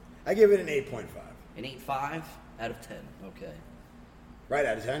 I give it an 8.5. An 8.5 out of 10. Okay. Right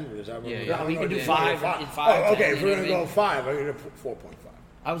out of 10? Is that what Yeah, we can do 5. 5. Oh, okay. If we're gonna go 5, I'm gonna put 4.5.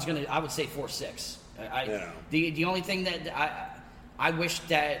 I would say 4.6. Yeah. The only thing that I wish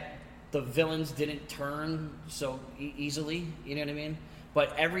that the villains didn't turn so easily. You know what I mean?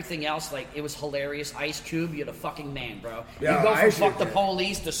 But everything else, like, it was hilarious. Ice Cube, you're the fucking man, bro. Yeah, you go from Ice fuck Cube, the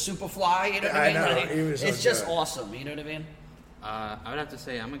police to Superfly. You know what I mean? I know. Like, He was so it's just good. awesome. You know what I mean? I would have to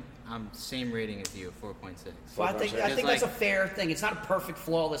say I'm same rating as you, 4.6. Well, I think that's a fair thing. It's not a perfect,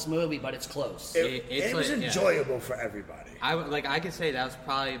 flawless movie, but it's close. It was enjoyable for everybody. I could say that was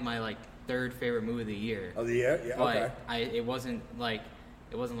probably my third favorite movie of the year. Of the year? Yeah, But okay. it wasn't like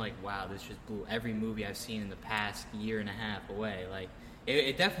wow, this just blew every movie I've seen in the past year and a half away. Like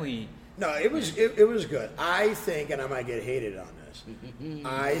it definitely. No, it was good. I think, and I might get hated on this.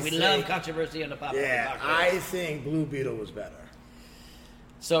 We love controversy on the Popcornie podcast. I think Blue Beetle was better.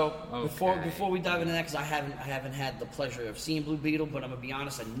 So before we dive into that, because I haven't had the pleasure of seeing Blue Beetle, but I'm gonna be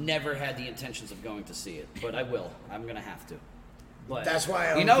honest, I never had the intentions of going to see it, but I will. I'm gonna have to. But that's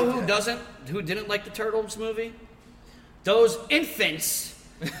why you know who didn't like the Turtles movie? Those infants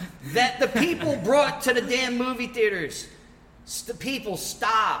that the people brought to the damn movie theaters. The people,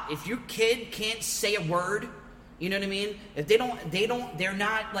 stop. If your kid can't say a word, you know what I mean? If they're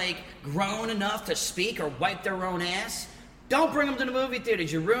not like grown enough to speak or wipe their own ass, don't bring them to the movie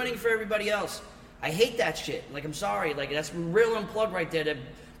theaters. You're ruining for everybody else. I hate that shit. Like, I'm sorry. Like, that's real unplugged right there. That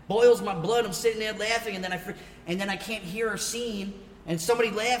boils my blood. I'm sitting there laughing, and then I can't hear a scene, and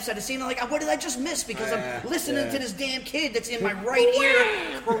somebody laughs at a scene. I'm like, what did I just miss? Because I'm listening to this damn kid that's in my right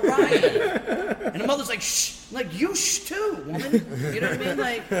ear crying. And the mother's like, shh. I'm like, you shh too, woman. You know what I mean?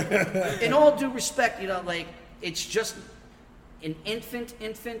 Like, in all due respect, like, it's just an infant.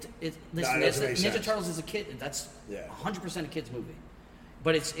 Listen, Ninja Turtles is a kid. That's 100% a kid's movie.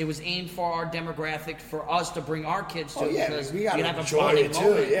 But it was aimed for our demographic, for us to bring our kids to. Because we got to enjoy it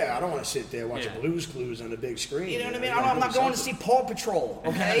too. Yeah, I don't want to sit there watching Blue's Clues on the big screen. You know what I mean? I'm not going to see Paw Patrol.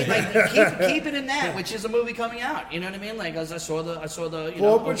 Okay, like keep it in that, which is a movie coming out. You know what I mean? Like, as I saw the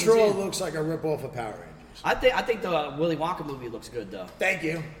Paw Patrol looks like a ripoff of Power Rangers. I think the Willy Wonka movie looks good though. Thank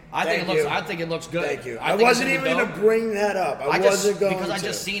you. I think it looks good. Thank you. I wasn't even going to bring that up. I wasn't going because to. I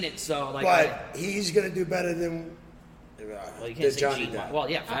just seen it. So like, but he's going to do better than. Well, you can't say Johnny Depp. Well,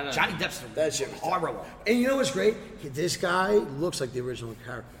 yeah, Johnny Depp's horrible. And you know what's great? This guy looks like the original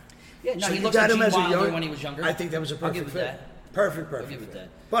character. Yeah, no, so he looks like Gene Wilder when he was younger. I think that was a perfect fit. Perfect. I'll give it that.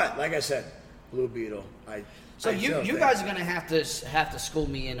 But like I said, Blue Beetle. You guys are gonna have to school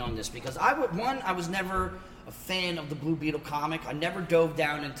me in on this because I was never a fan of the Blue Beetle comic. I never dove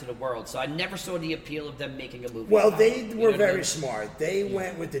down into the world, so I never saw the appeal of them making a movie. Well, they were very smart. They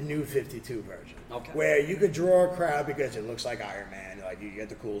went with the new 52 version, where you could draw a crowd because it looks like Iron Man, like you get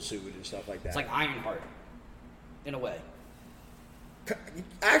the cool suit and stuff like that. It's like Ironheart, in a way.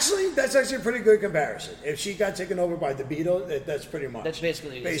 Actually, that's actually a pretty good comparison. If she got taken over by the Beetle, that's pretty much. That's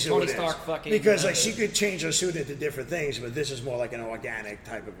basically Tony Stark fucking. Because like she could change her suit into different things, but this is more like an organic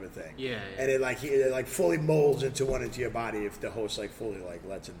type of a thing. Yeah. And it fully molds into your body if the host fully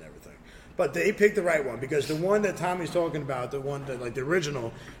lets it and everything. But they picked the right one because the one that Tommy's talking about, the one that the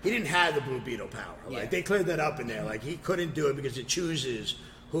original, he didn't have the Blue Beetle power. Like they cleared that up in there. Like he couldn't do it because it chooses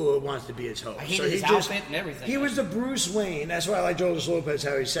who wants to be his host. I hated his outfit and everything. He was the Bruce Wayne. That's why I like Joel Lopez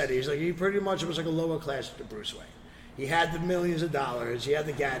how he said it. He's like, he pretty much was like a lower class Bruce Wayne. He had the millions of dollars, he had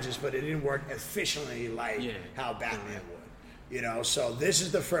the gadgets, but it didn't work efficiently like how Batman would. So this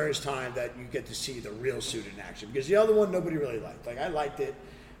is the first time that you get to see the real suit in action. Because the other one, nobody really liked. Like, I liked it,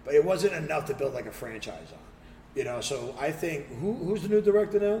 but it wasn't enough to build like a franchise on. So I think, who's the new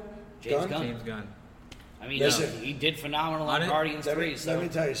director now? James Gunn. I mean, he did phenomenal on Guardians 3. Let me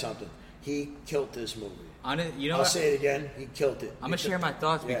tell you something. He killed this movie. I'll say it again. He killed it. I'm gonna share my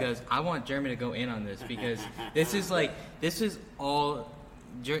thoughts because I want Jeremy to go in on this because this is all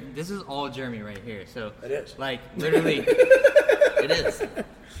Jeremy right here. So it is literally, it is.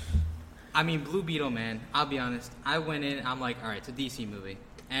 I mean, Blue Beetle, man. I'll be honest. I went in. I'm like, all right, it's a DC movie,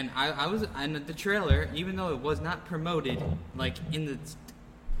 and I was in the trailer, even though it was not promoted in the.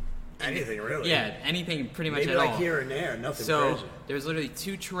 Anything really? Yeah, anything pretty much Maybe at all. Maybe here and there, nothing so, crazy. There's literally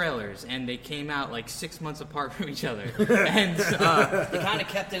 2 trailers, and they came out 6 months apart from each other. And they kind of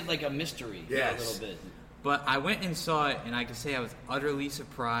kept it like a mystery a little bit. But I went and saw it, and I can say I was utterly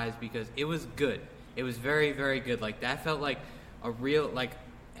surprised because it was good. It was very, very good. That felt like a real,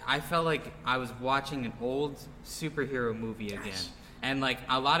 I felt like I was watching an old superhero movie again. And like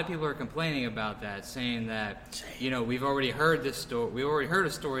a lot of people are complaining about that, saying that we've already heard this story, we already heard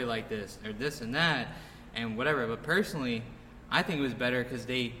a story like this or this and that, and whatever. But personally, I think it was better because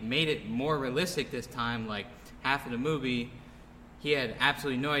they made it more realistic this time. Like half of the movie, he had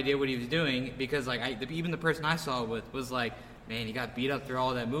absolutely no idea what he was doing because like even the person I saw it with was like, man, he got beat up through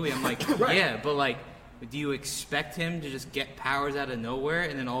all that movie. I'm like, yeah, but like, do you expect him to just get powers out of nowhere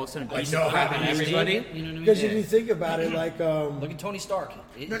and then all of a sudden beat the crap out of everybody? You know what I mean? Because if you think about it, like look at Tony Stark.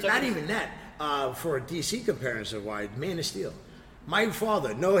 not even that. For a DC comparison, why Man of Steel? My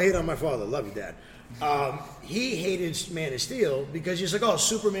father, no hate on my father, love you, Dad. He hated Man of Steel because he's like, oh,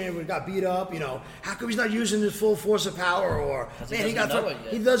 Superman got beat up. How come he's not using his full force of power? Or man,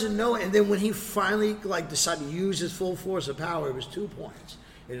 he doesn't know it. And then when he finally decided to use his full force of power, it was 2 points.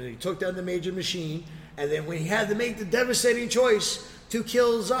 And he took down the major machine. And then when he had to make the devastating choice to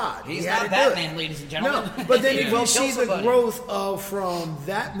kill Zod, he's not Batman, ladies and gentlemen. No, but then if you see the growth from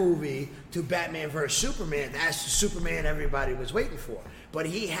that movie to Batman vs Superman, that's the Superman everybody was waiting for. But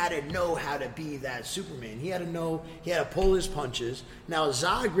he had to know how to be that Superman. He had to know, he had to pull his punches. Now,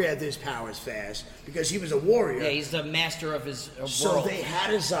 Zod grabbed his powers fast because he was a warrior. Yeah, he's the master of his world. So they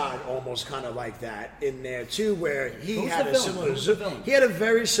had a Zod almost kind of like that in there, too, where he had a similar... He had a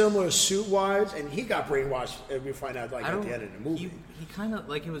very similar suit-wise, and he got brainwashed, as we find out at the end of the movie. He kind of,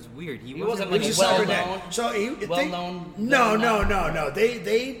 it was weird. He wasn't like well-known. So well-known. No.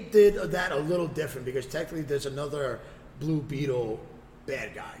 They did that a little different because technically there's another Blue Beetle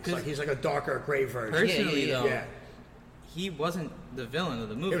bad guy. He's like a darker, gray version. Personally, though, he wasn't the villain of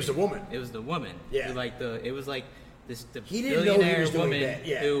the movie. It was the woman. It was the woman. Yeah. It was like this he didn't know he was doing woman that.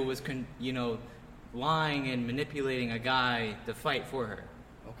 Yeah. who was lying and manipulating a guy to fight for her.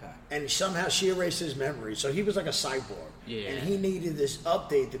 Okay. And somehow she erased his memory, so he was like a cyborg. Yeah. And he needed this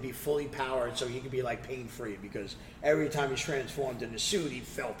update to be fully powered so he could be pain-free because every time he's transformed in the suit, he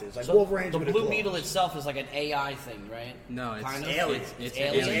felt it. It's like Wolverine's with a Blue claw. Beetle itself is like an AI thing, right? No, it's alien. It's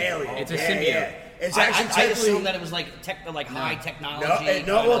alien. It's a symbiote. Yeah. It's actually I assumed that it was high technology.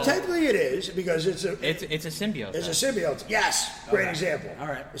 Well, technically it is because it's a symbiote. It's a symbiote. Yes, great example. All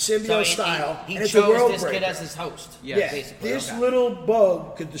right, a symbiote style. He and it's a chose world this breaker. kid as his host. Yes. Basically. This little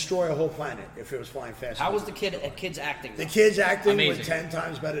bug could destroy a whole planet if it was flying fast. How was the kid's acting? The kid's acting Amazing. was 10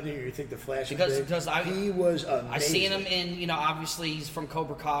 times better than you think. The Flash because he was amazing. I seen him in obviously he's from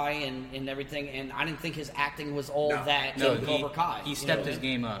Cobra Kai and everything, and I didn't think his acting was all that in Cobra Kai. He stepped his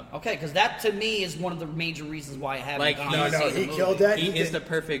game up. Okay, because that to me is one of the major reasons why I haven't gone to see the he movie. killed that. He is the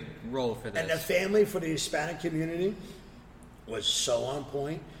perfect role for this. And the family for the Hispanic community was so on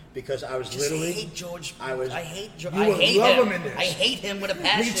point because I was literally hate George. I hate George. You I would hate love him. him in this. I hate him with a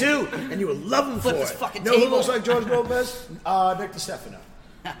passion. Me too. And you would love him Flip for his it. fucking Who table. looks like George Lopez? Nick DiStefano.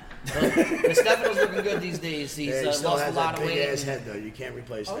 Stefano's looking good these days. He's he still lost has a lot that of big weight. ass head though. You can't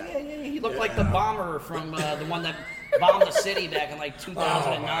replace that. Yeah. He looked like the bomber from the one that bombed the city back in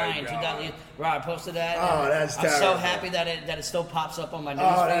 2009, 2000. Right, I posted that. Oh, that's I'm terrible. so happy that it still pops up on my news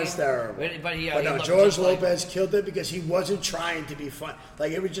Oh, feed. that's terrible. But no, George Lopez killed it because he wasn't trying to be fun.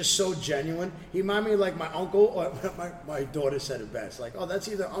 It was just so genuine. He reminded me of my uncle, or my daughter said it best. Oh, that's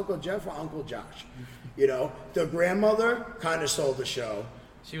either Uncle Jeff or Uncle Josh. The grandmother kind of stole the show.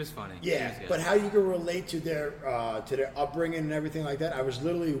 She was funny. Yeah, but how you can relate to their upbringing and everything like that. I was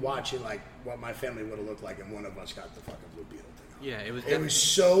literally watching what my family would have looked like, and one of us got the fucking Blue Beetle thing. Yeah, it was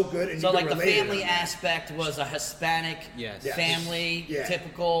so good. And so you the family aspect was a Hispanic family,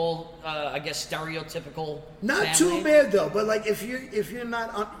 typical, I guess stereotypical. Not family. too bad though, but if you're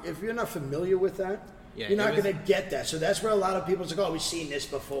not familiar with that. Yeah, you're not going to get that. So that's where a lot of people say, oh, we've seen this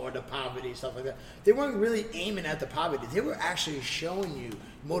before, the poverty, stuff like that. They weren't really aiming at the poverty. They were actually showing you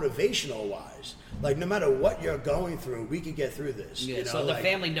motivational-wise. No matter what you're going through, we can get through this. Yeah, so the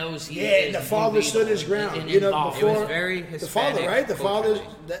family knows he is. And the father stood his ground. It was very Hispanic. The father, right? The father,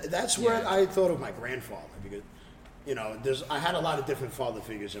 that's where I thought of my grandfather. Because, I had a lot of different father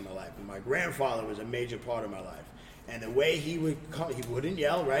figures in my life. And my grandfather was a major part of my life. And the way he would come, he wouldn't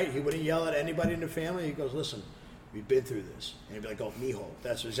yell, right? He wouldn't yell at anybody in the family. He goes, listen, we've been through this. And he'd be like, oh, mijo.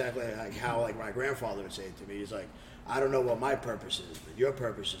 That's exactly how my grandfather would say it to me. He's like, I don't know what my purpose is, but your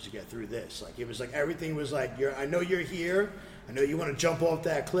purpose is to get through this. It was everything was I know you're here. I know you want to jump off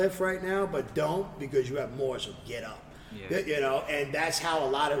that cliff right now, but don't because you have more, so get up. Yeah. And that's how a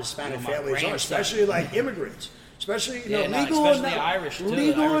lot of Hispanic families are, especially immigrants. Especially, legal or not. Irish, too.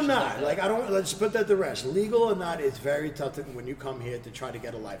 Legal or not. Let's put that to rest. Legal or not, it's very tough when you come here to try to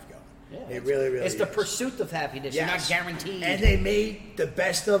get a life going. Yeah, it really is. It's the pursuit of happiness. Yes. You're not guaranteed. And they made the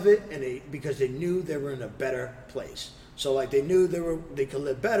best of it, because they knew they were in a better place. So like they knew they could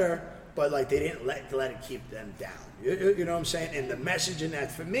live better, but like they didn't let it keep them down. You know what I'm saying? And the message in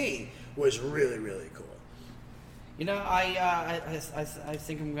that for me was really, really cool. You know, I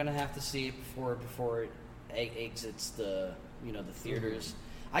think I'm gonna have to see it before it exits the theaters.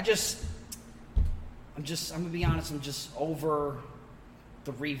 I'm gonna be honest. I'm just over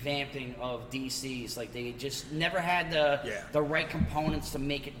the revamping of DC's. Like they just never had the right components to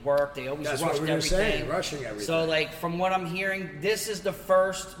make it work. They always That's rushed what we were everything. saying, rushing everything. So like from what I'm hearing, this is the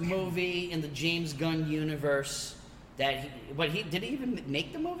first movie in the James Gunn universe that did he even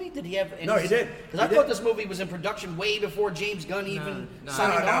make the movie? Did he have any? No, he did. Because I thought this movie was in production way before James Gunn even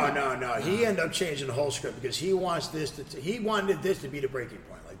signed on. No. He ended up changing the whole script because he wanted this to be the breaking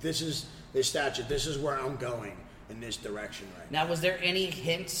point. Like this is the statute. This is where I'm going in this direction right now. Now, was there any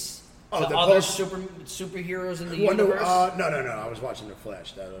hints to the other post- superheroes in the universe? No. I was watching The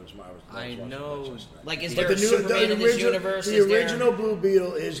Flash. I know. Like, is there a Superman in this universe? The original Blue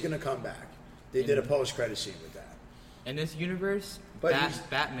Beetle is going to come back. They did a post-credit scene with that. In this universe, But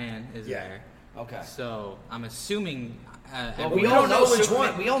Batman is there. Okay. So I'm assuming. We all know which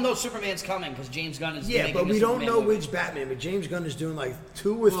one. We all know Superman's coming because James Gunn is. Yeah, making but we a don't Superman know movie. which Batman. But James Gunn is doing like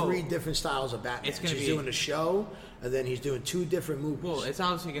 2 or 3 different styles of Batman. He's doing a show, and then he's doing 2 different movies. Well, it's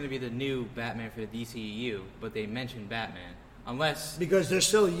obviously going to be the new Batman for the DCEU, but they mentioned Batman. Unless because they're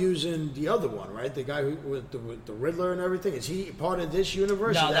still using the other one, right? The guy with the Riddler and everything. Is he part of this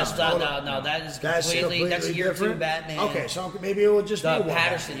universe? No, that's not. No, that is completely. That's year different? 2 Batman. Okay, so maybe it will just The be one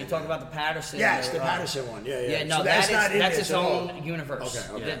Patterson. Batman. You're talking about the Patterson. Yes, the Patterson one. Yeah. Yeah, no, so that's its own universe.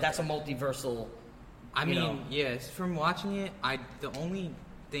 Okay. That's a multiversal. I mean, yes. From watching it, the only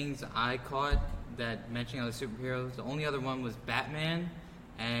things I caught that mentioning other superheroes, the only other one was Batman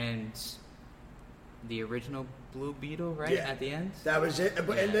and the original Blue Beetle, right? Yeah. At the end. That was it. And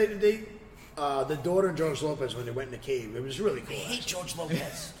they the daughter and George Lopez when they went in the cave, it was really cool. I hate George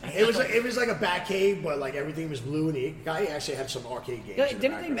Lopez. It was like a bat cave, but like everything was blue, and the guy actually had some arcade games. Yeah,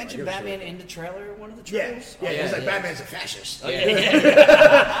 didn't they mention Batman in the trailer? One of the trailers. Yeah, it was like Batman's a fascist. Yeah.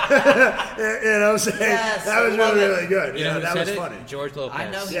 You know what I'm saying? Yes, that was really good. You know, that was funny. George Lopez. I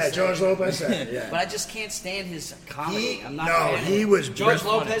know. Yeah, George Lopez said it. Yeah. But I just can't stand his comedy. I'm not. a fan of he it. was George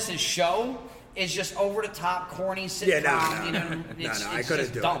funny. Lopez's show is just over the top, corny sitcom. I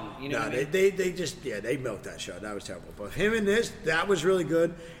couldn't do dumb. it. You know what I mean? They milked that show. That was terrible. But him in this, that was really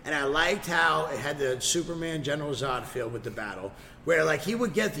good. And I liked how it had the Superman General Zod feel with the battle, where like he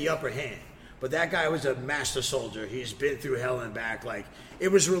would get the upper hand. But that guy was a master soldier. He's been through hell and back. Like it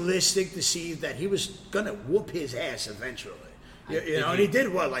was realistic to see that he was gonna whoop his ass eventually. And he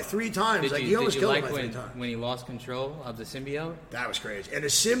did like 3 times. He almost killed him 3 times. When he lost control of the symbiote? That was crazy. And the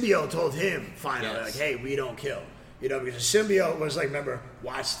symbiote told him finally, like, "Hey, we don't kill." Because the symbiote was like, "Remember,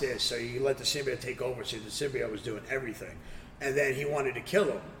 watch this." So you let the symbiote take over. So the symbiote was doing everything, and then he wanted to kill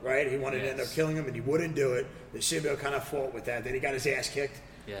him. Right? He wanted to end up killing him, and he wouldn't do it. The symbiote kind of fought with that. Then he got his ass kicked.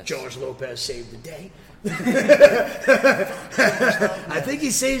 Yes. George Lopez saved the day. I think he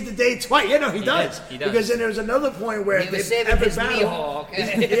saves the day twice. Yeah, no, he does. He does. Because then there was another point where He was saving his Mihawk.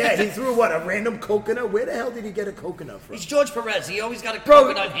 Yeah, he threw a random coconut. Where the hell did he get a coconut from? He's George Perez. He always got a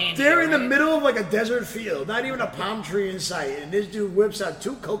coconut hand. They're in the middle of like a desert field, not even a palm tree in sight, and this dude whips out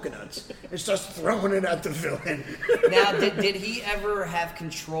 2 coconuts and starts throwing it at the villain. Now, did he ever have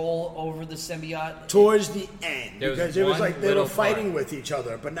control over the symbiote? Towards the end, There was because it was one like they were little fighting part. with each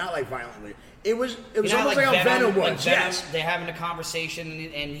other, but not like violently. It was You know, almost like how Venom was. Like Venom, Yes. they're having a conversation,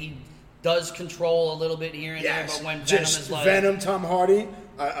 and he does control a little bit here and there, but when Venom Just is like... Venom, Tom Hardy,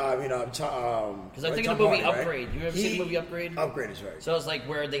 Because I think Tom of the movie Hardy, Upgrade. Right? You ever seen the movie Upgrade? Upgrade is very good. So it's like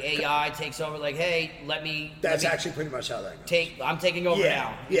where the AI takes over, like, hey, That's actually pretty much how that goes. I'm taking over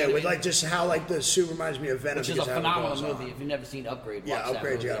now. You know Yeah, what with I mean? like just how like the suit reminds me of Venom. Which is a because how it phenomenal goes on. movie. If you've never seen Upgrade, Yeah, watch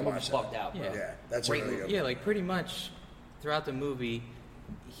Upgrade, that you movie. gotta That movie's watch fucked that. out, bro. Yeah, that's Great a really movie. good. Yeah, like pretty much throughout the movie,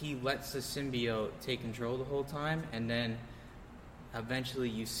 he lets the symbiote take control the whole time, and then eventually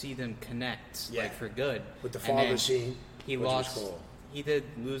you see them connect, like for good. With the And father then scene, he which was lost. cool. He did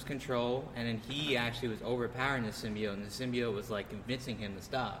lose control, and then he actually was overpowering the symbiote, and the symbiote was like convincing him to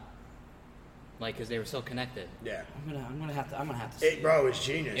stop, like because they were so connected. Yeah. I'm gonna have to see it. Bro, it's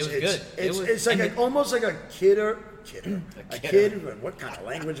genius. It was good. It's like almost like a kidder. A kid. What kind of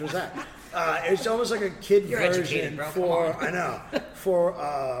language was that? It's almost like a kid You're version educated, bro. for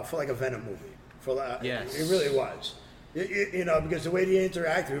for like a Venom movie. Yes. It really was. Because the way they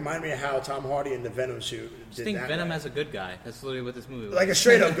interacted reminded me of how Tom Hardy in the Venom suit I did think that Venom way. as a good guy. That's literally what this movie was. Like a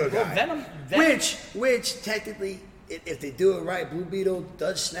straight up good guy. Well, Venom- Which technically, if they do it right, Blue Beetle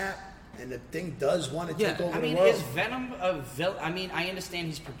does snap. and the thing does want to take over I mean, the world. is Venom a villain? I mean, I understand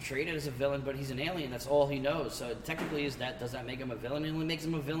he's portrayed as a villain, but he's an alien. That's all he knows. So technically, does that make him a villain? It only makes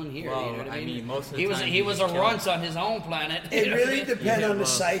him a villain here. Well, you know what I mean? most of the time he was a runt on his own planet. It really depends on the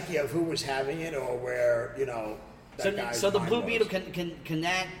psyche of who was having it or where, that guy's So the mind Blue was. Beetle can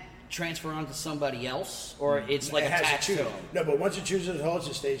that transfer onto somebody else, or it's like It has to attached to choose. him? No, but once it chooses a host,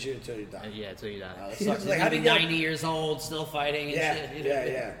 it stays here until you die. Yeah, until you die. That sucks. Like, He's how gonna do be you get- 90 years old, still fighting and shit. You know?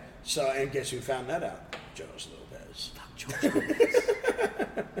 Yeah. So, and guess who found that out? George Lopez.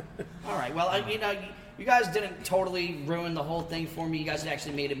 All right. Well, you guys didn't totally ruin the whole thing for me. You guys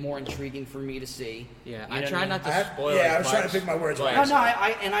actually made it more intriguing for me to see. Yeah, You I know try what not mean? to spoil. I was trying to pick my words but- right. No,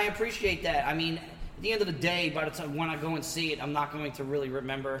 I appreciate that. I mean, at the end of the day, by the time when I go and see it, I'm not going to really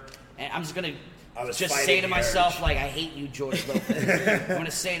remember, and I'm just gonna just say to myself, like, I hate you, George Lopez. I'm gonna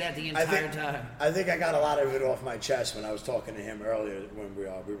say that the entire time. I think I got a lot of it off my chest when I was talking to him earlier when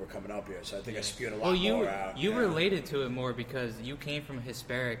we were coming up here. So I think I spewed a lot more out. You related to it more because you came from a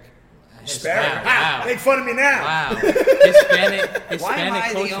Hispanic. Hispanic? Wow. Make fun of me now. Wow. Hispanic Why am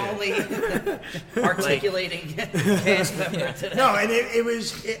I culture. the only articulating cast member today? No, and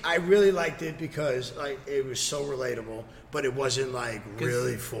I really liked it because it was so relatable, but it wasn't like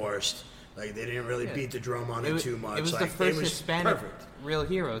really forced. Like they didn't really beat the drum on it too much. It was like, the first Hispanic perfect. real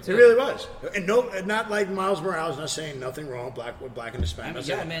hero too. It really was, and not like Miles Morales. Not saying nothing wrong, black and Hispanic. I mean,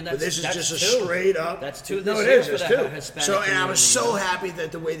 yeah, man, but this is that's just a two. straight up. That's two No, this it year is. for It's the two. Hispanic So, and I was so community. happy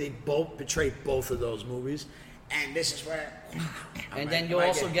that the way they both portrayed both of those movies, and this is where. And then you'll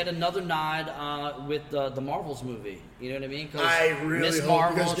also get another nod with the Marvels movie. You know what I mean? I really Miss hope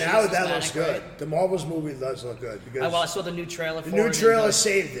Marvel, because she's now that looks Hispanic, good. right? The Marvels movie does look good because Well, I saw the new trailer for the it. new and trailer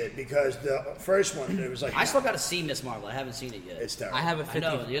saved it because the first one it was like I still got to see Miss Marvel. I haven't seen it yet. it's terrible. I have a I 50.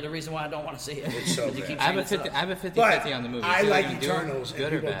 know. You're the reason why I don't want to see it. It's so You bad. keep I have a saying 50. it's I have a but 50-50 on the movie. I It's like either gonna do Eternals, good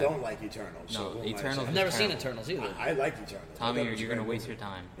and or people bad. don't like Eternals. No, so who am I Eternals saying? I've never seen terrible. Eternals either. I like Eternals. I Tommy, thought it was you're a gonna great waste movie. your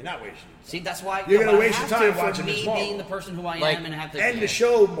time. You're not wasting. See, that's why You're gonna but I waste your have time to, watching for Miss me Marvel. being the person who I Like- am and have to. And the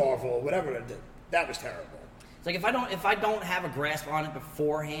show Marvel, whatever that was terrible. It's like if I don't have a grasp on it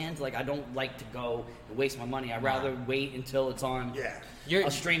beforehand, like I don't like to go and waste my money. I'd rather wait until it's on You're- a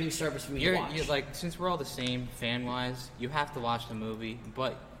streaming service for me to You're watch. like, since we're all the same fan wise, you have to watch the movie.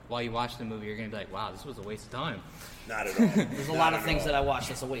 But while you watch the movie, you're gonna be like, wow, this was a waste of time. Not at all. There's a lot of things that I watch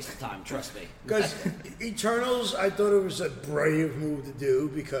that's a waste of time. Trust me. Because Eternals, I thought it was a brave move to do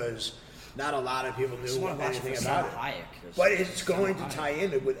because not a lot of people just knew want to watch it anything for about Salma it. Hayek. But it's going to tie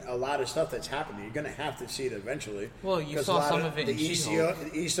in with a lot of stuff that's happening. You're going to have to see it eventually. Well, you 'Cause saw a lot some of it in the She-Hulk.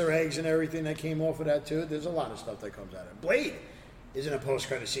 Easter eggs and everything that came off of that too. There's a lot of stuff that comes out of it. Blade is in a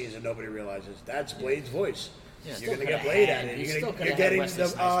post-credit scenes that nobody realizes. That's Blade's voice. Yeah. You're going to Still get Blade coulda out of had- it. you still coulda You're had getting Wesley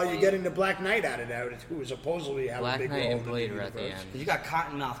Snipes you're Blade. getting the Black Knight out of it, who was supposedly have a Black big Knight role and in the Blade were at the universe. end. You got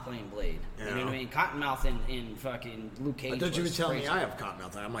Cottonmouth playing Blade. You know what I mean? Cottonmouth in fucking Luke Cage. I thought you were was telling me crazy. I have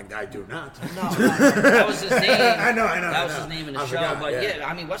Cottonmouth. I'm like, I do not. No, that was his name. I know. That was his name in the I show. forgot, But yeah. yeah,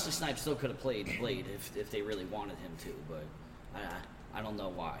 I mean, Wesley Snipes still could have played Blade if they really wanted him to. But I don't know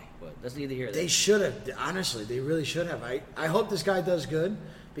why. But that's neither here nor They there. should have. Honestly, they really should have. I hope this guy does good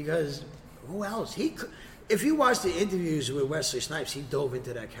because who else? If you watch the interviews with Wesley Snipes, he dove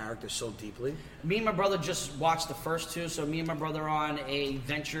into that character so deeply. Me and my brother just watched the first two, so me and my brother are on a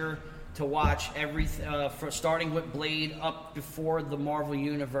venture to watch everything, starting with Blade up before the Marvel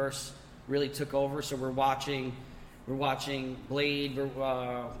Universe really took over. So we're watching Blade.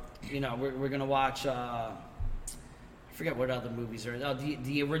 We're gonna watch. I forget what other movies are.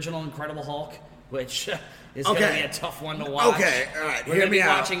 The original Incredible Hulk, which is gonna be a tough one to watch. Okay, all right. We're Hear gonna me be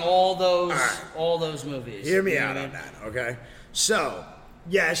out. watching all those All right. all those movies. Hear me You know out what I on mean? that, okay? So,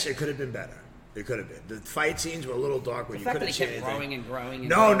 yes, it could have been better. It could have been. The fight scenes were a little dark when The you fact that couldn't he see kept anything. growing and growing. And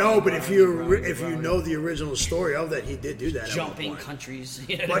No, growing no, and but if growing and growing and you growing. know the original story of that, he did do that. Jumping at one point. countries.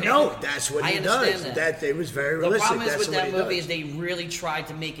 You know But what I no, mean? that's what I he understand does. that. It was very The realistic. problem is That's with what that he movie does. is they really tried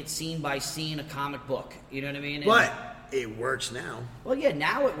to make it scene by scene a comic book. You know what I mean? And- But it works now. well, yeah,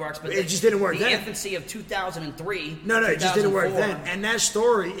 now it works, but It just didn't work the then. infancy of 2003. No, it just didn't work 2004. then. And that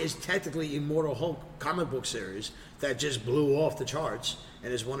story is technically Immortal Hulk comic book series that just blew off the charts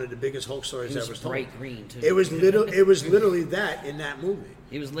and is one of the biggest Hulk stories He was ever told. bright green, too. It was literally that in that movie.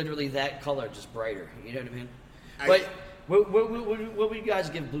 He was literally that color, just brighter. You know what I mean? I- But what would you guys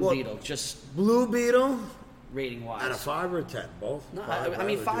give Blue Well, Beetle, just Blue Beetle rating wise? out of 5 or 10, both. No, Five, I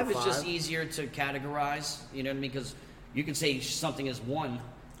mean, would 5 do is just 5. easier to categorize. You know what I mean? Because you can say something is 1,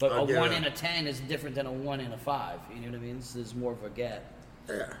 but I'll a give 1 it- and a 10 is different than a 1 and a 5. You know what I mean? There's more of a gap.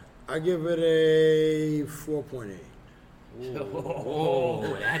 Yeah, I give it a 4.8.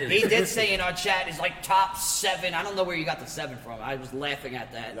 Oh, that is. He did say in our chat, he's like top 7. I don't know where you got the 7 from. I was laughing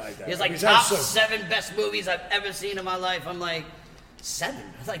at that. Like that. He's like top 7 best movies I've ever seen in my life. I'm like, 7?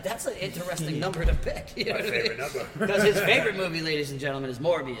 I was like, that's an interesting number to pick. You know My favorite number. Because his favorite movie, ladies and gentlemen, is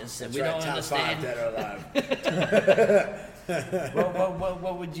Morbius, and That's we right, don't top understand. 5 dead or alive.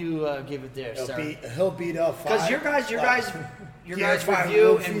 What would you give it there, sir? He'll beat up 5. Because your guys' Yeah, 5 review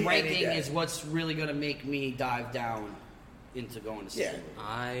movie and any ranking day. is what's really going to make me dive down into going to see it.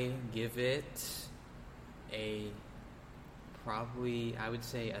 I give it I would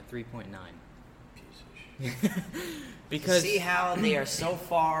say a 3.9. Because see how they are so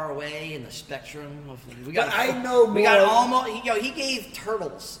far away in the spectrum of we But I know we got more- almost he gave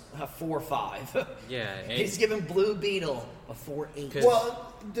Turtles a 4.5. Yeah, He's giving Blue Beetle a 4.8.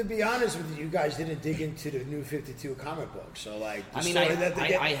 Well, to be honest with you guys didn't dig into the new 52 comic book, so like. The I mean, story that they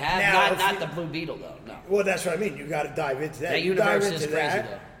get- I have Now, not if the Blue Beetle though. No. Well, that's what I mean. You got to dive into that. That You dive universe is into crazy, that,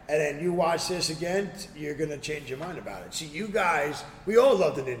 though. and then you watch this again. You're gonna change your mind about it. See, you guys, we all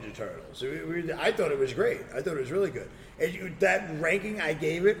love the Ninja Turtles. I thought it was great. I thought it was really good. And that ranking I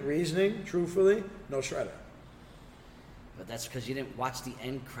gave it, reasoning, truthfully, no Shredder. But that's because you didn't watch the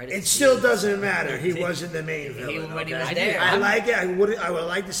end credits. It still doesn't matter. He wasn't the main villain. when he okay? was there. I like it. I would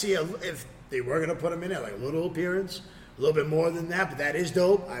like to see if they were gonna put him in there, like a little appearance, a little bit more than that. But that is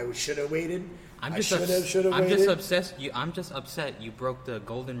dope. I should have waited. I'm I just should have I'm waited. just obsessed. I'm just upset you broke the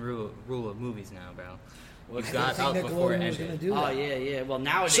golden rule of movies now, bro. You I didn't got think out before it Nickelodeon was going to ended. do that. Oh yeah. Well,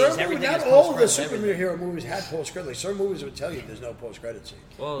 nowadays everything not is all of the post-credits, everything. superhero movies had post credits. Like, certain movies would tell you there's no post credit scene.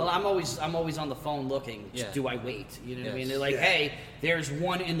 Well, I'm always on the phone looking. Yeah. Do I wait? You know what I mean? Yes. They're like, Yeah. hey, there's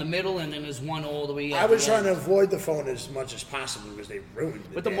one in the middle, and then there's one all the way. I at was the trying end. to avoid the phone as much as possible because they ruined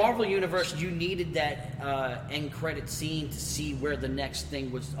it. With the Marvel universe, you needed that end credit scene to see where the next thing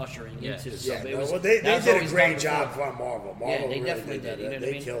was ushering Yes. into. So Yeah, it no, was, well, they that was did a always great done job before. for Marvel. Marvel Yeah, they really definitely did. did. You know what I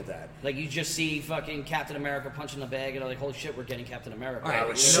They mean? killed that. Like you just see fucking Captain America punching the bag, and you're like, holy shit, we're getting Captain America. I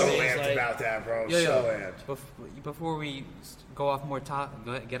was You know so what I mean? It's amped like- about that, bro. Yo, So amped. Before we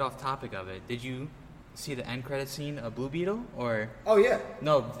get off topic of it, did you see the end credit scene of Blue Beetle or Oh yeah,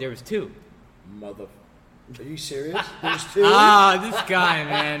 no? There was 2. mother. Are you serious? There's 2. This guy,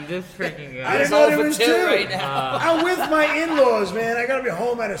 man, this freaking I guy. didn't know there over was 2 2 right now. I'm with my in-laws, man. I gotta be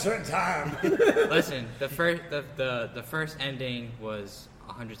home at a certain time. Listen, the first ending was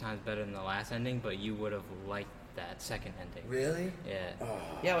 100 times better than the last ending, but you would have liked that second ending. Really? Yeah.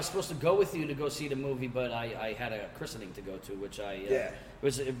 Yeah, I was supposed to go with you to go see the movie, but I had a christening to go to, which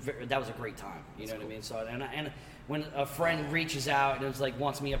that was a great time. You know what I mean? So and when a friend reaches out and it's like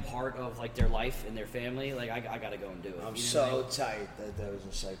wants me a part of like their life and their family, like I gotta go and do it. I'm you know what so tight that was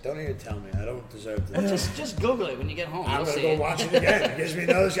just like, don't even tell me. I don't deserve to. I mean? Just Google it when you get home. I'm You'll gonna see go it. watch it again. It gives me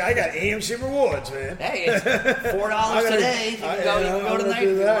those. I got AMC rewards, man. Hey, it's $4 today. You can go tonight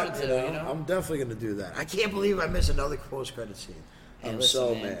if you wanted to. You know? I'm definitely gonna do that. I can't believe I missed another post-credit scene. Hey, I'm listen,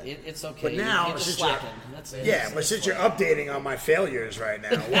 so man, mad. It's okay. But now, you're just since you're- slacking. That's it. Yeah, but since you're updating on my failures right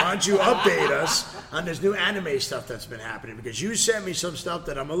now, why don't you update us on this new anime stuff that's been happening? Because you sent me some stuff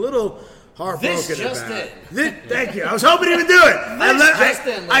that I'm a little heartbroken This just about. in. Thank you. I was hoping you would do it. just in, ladies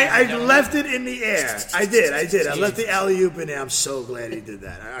and I gentlemen. left it in the air. I did. I left the alley-oop in there. I'm so glad he did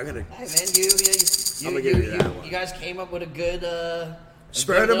that. I'm gonna Hey man, I'ma give you that one. you guys came up with a good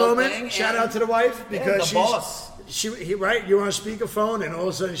spur of the little moment. thing, Shout and- out to the wife Yeah, because the she's boss. right. You're on speakerphone, and all of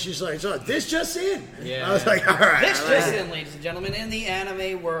a sudden she's like, "So this just in." Yeah. I was like, "All right." This all right." just in, ladies and gentlemen, in the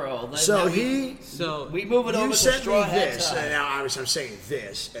anime world. So Now we move it over you to sent me Straw Hat this, Time. and now obviously I'm saying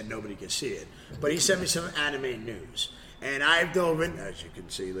this, and nobody can see it, but he sent me some anime news, and I've dove in, as you can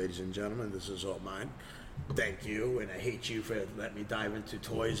see, ladies and gentlemen, this is all mine. Thank you, and I hate you for letting me dive into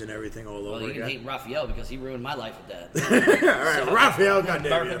toys and everything all Well, over you can again. hate Raphael because he ruined my life with that. All right, So, Raphael, burn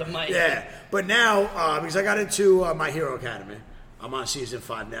goddamn the mic. yeah. But now, because I got into My Hero Academy, I'm on season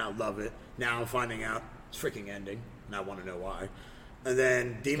 5 now. Love it. Now I'm finding out it's freaking ending, and I want to know why. And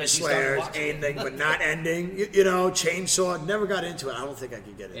then Demon Because you started Slayer is watching it. ending, but not ending. You know, Chainsaw. Never got into it. I don't think I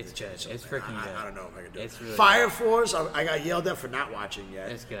could get into It's good. Chainsaw. It's man. freaking good. I don't know if I could do It's it. really Fire Force. I got yelled at for not watching yet.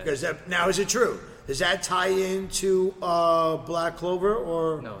 It's good. Because now, is it true? Does that tie into Black Clover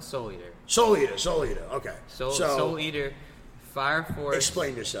or No, Soul Eater. Soul Eater? Soul Eater. Okay. Soul Eater, Fire Force.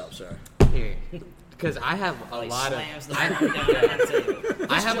 Explain yourself, sir. Here, because I have a He lot of. slams the phone down on the table.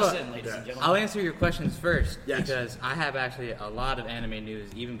 I This have just a- in, ladies and I'll gentlemen. answer your questions first Yes. because I have actually a lot of anime news,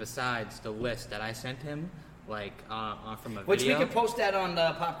 even besides the list that I sent him, like from a Which video. we could post that on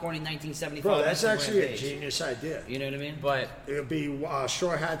Popcornie 1975. Bro, that's Instagram actually a page. genius idea. You know what I mean? But It would be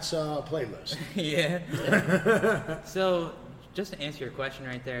Straw Hat's playlist. yeah. So just to answer your question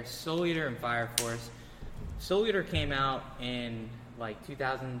right there, Soul Eater and Fire Force. Soul Eater came out in like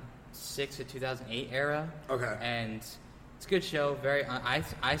 2006 to 2008 era. Okay. And it's a good show.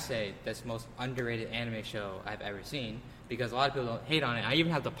 I say that's the most underrated anime show I've ever seen because a lot of people don't hate on it. I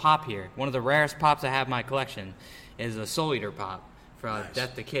even have the pop here. One of the rarest pops I have in my collection is a Soul Eater pop from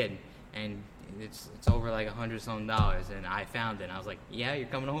Death the Kid, and it's over like $100-something, and I found it. And I was like, yeah, you're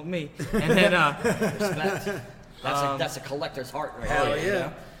coming home with me. And then Respect. That's a collector's heart right Hell there. yeah. You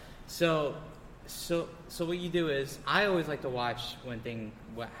know? So what you do is I always like to watch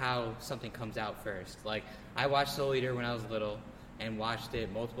how something comes out first. Like I watched Soul Eater when I was little and watched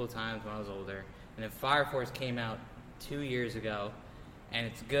it multiple times when I was older. And then Fire Force came out 2 years ago, and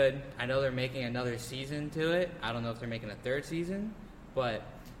it's good. I know they're making another season to it. I don't know if they're making a third season, but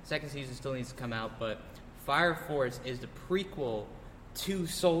second season still needs to come out. But Fire Force is the prequel to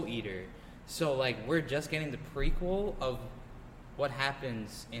Soul Eater. So like we're just getting the prequel of what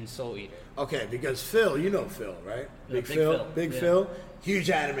happens in Soul Eater. Okay, because Phil, you know Phil, right? Yeah, Big Phil. Big Yeah. Phil, huge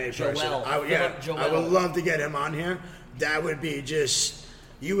anime person. Joel. I Joel. would love to get him on here. That would be just,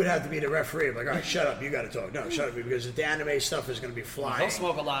 you would have to be the referee. Like, all right, shut up, you got to talk. No, shut up, because the anime stuff is going to be flying. He'll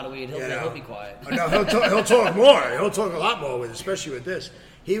smoke a lot of weed. He'll be quiet. No, he'll talk more. He'll talk a lot more with, especially with this.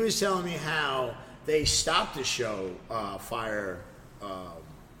 He was telling me how they stopped the show,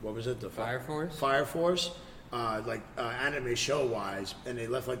 what was it? The Fire Force? Fire Force. Anime show wise, and they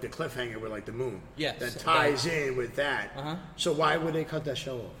left like the cliffhanger with like the moon. Yes. That ties in with that. Uh-huh. So why would they cut that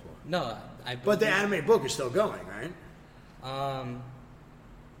show off for? No, But the anime book is still going, right?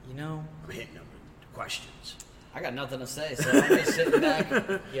 You know. I'm hitting them with questions. I got nothing to say, so I'm just sitting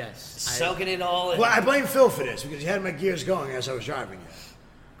back, Yes. soaking it all in. Well, I blame Phil for this because he had my gears going as I was driving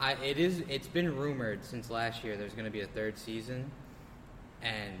it. It's been rumored since last year there's going to be a third season,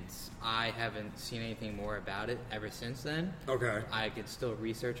 and I haven't seen anything more about it ever since then. Okay. I could still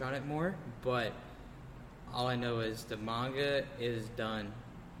research on it more, but all I know is the manga is done.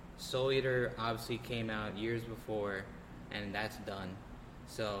 Soul Eater obviously came out years before, and that's done.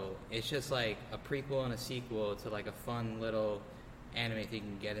 So it's just like a prequel and a sequel to like a fun little anime thing you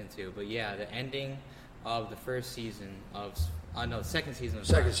can get into. But yeah, the ending of the first season of second season of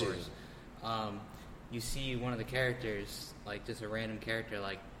Fire Force, you see one of the characters, like just a random character,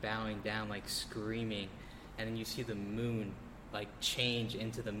 like bowing down, like screaming, and then you see the moon like change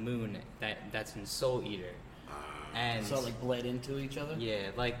into the moon that's in Soul Eater. And So like bled into each other?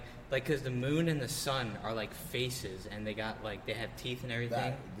 yeah, like because the moon and the sun are like faces, and they have teeth and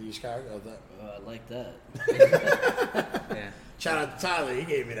everything. These characters. I like that. Yeah. Shout out to Tyler. He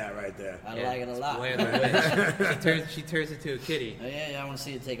gave me that right there. I Yeah, like it a lot. Way of the Witch. She turns into a kitty. Oh, yeah, I want to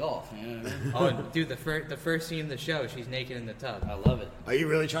see it take off. You know what I mean? Oh, and dude, the first scene of the show, she's naked in the tub. I love it. Are you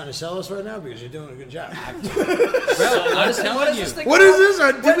really trying to sell us right now? Because you're doing a good job. Bro, I'm telling you. What is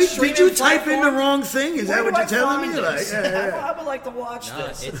this? Did you type in the wrong thing? Is that what you're telling me? I would like to watch No,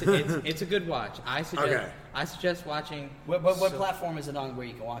 this. it's a good watch. I suggest watching. What platform is it on where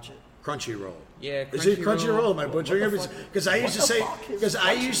you can watch it? Crunchyroll. Yeah, Is it Crunchyroll? Crunchyroll. Am I butchering it? Because I used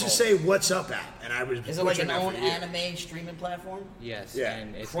to say What's Up app, and I was Is it like butchering an that own for years. anime streaming platform? Yes, Yeah.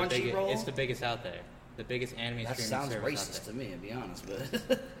 and it's Crunchyroll? it's the biggest out there. The biggest anime That streaming sounds service racist out to me, to be honest.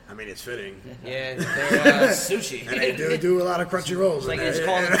 But I mean, it's fitting. there. Yeah, they're, sushi. And they do a lot of Crunchyrolls. It's like it's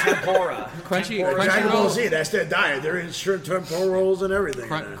called tempura. Crunchyroll. Dragon Ball Z, that's their diet. They're in shrimp tempura rolls and everything.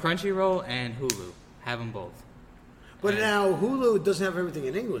 Crunchyroll and Hulu have them both. But now Hulu doesn't have everything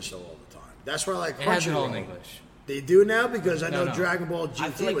in English though all the time. That's why I like It has it all in Crunchyroll. English. They do now because I know No. Dragon Ball GT I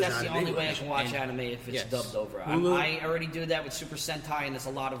feel like was that's not the in only way I English. can watch And- anime if it's yes. dubbed over. Hulu- I already do that with Super Sentai, and it's a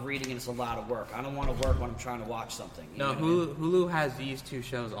lot of reading and it's a lot of work. I don't want to work when I'm trying to watch something. You No, know what I mean? Hulu has these two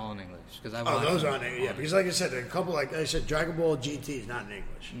shows all in English because I Oh, watched those them aren't all yeah. Because like I said, a couple like I said, Dragon Ball GT is not in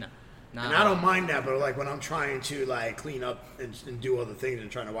English. No, And I don't mind that, but like when I'm trying to like clean up and do other things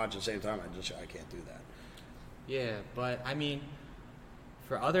and trying to watch at the same time, I can't do that. Yeah, but I mean,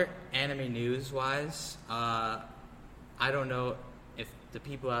 for other anime news wise, I don't know if the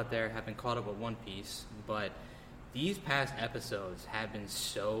people out there have been caught up with One Piece, but these past episodes have been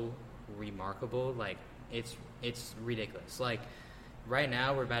so remarkable. Like it's ridiculous. Like right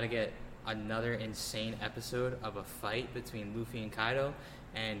now, we're about to get another insane episode of a fight between Luffy and Kaido,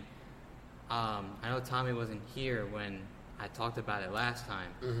 and I know Tommy wasn't here when I talked about it last time.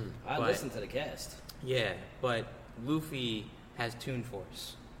 Mm-hmm. I but- listened to the cast. Yeah, but Luffy has Toon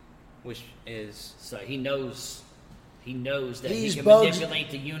Force, which is So he knows that He's he can bugs- manipulate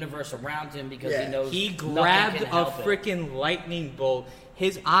the universe around him because Yeah. he knows he nothing grabbed can a help it. freaking lightning bolt.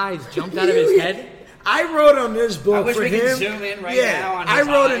 His eyes jumped out of his head. I wrote on this book I wish for we him. could zoom in right now on his I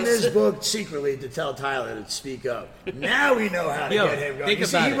wrote in eyes. this book secretly to tell Tyler to speak up. Now we know how to get him going. Think You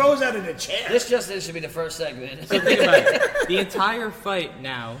see, about he it. rose out of the chair. This should be the first segment. So think about it. The entire fight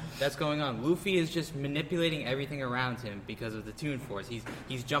now that's going on, Luffy is just manipulating everything around him because of the Toon Force.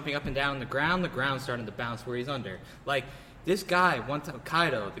 He's jumping up and down the ground's starting to bounce where he's under. Like, this guy, one time,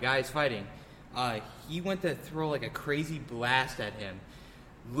 Kaido, the guy he's fighting, he went to throw like a crazy blast at him.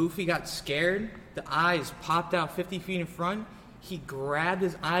 Luffy got scared. The eyes popped out 50 feet in front. He grabbed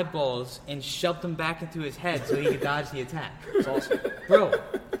his eyeballs and shoved them back into his head so he could dodge the attack. It's awesome. Bro,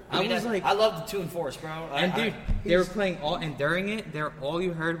 I was like... I love the Toon Force, bro. And dude, they were playing and during it, all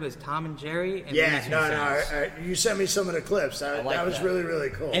you heard was Tom and Jerry and Yeah, Looney Tunes no. sounds. You sent me some of the clips. That was that. really,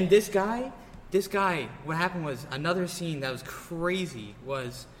 really cool. And this guy, what happened was another scene that was crazy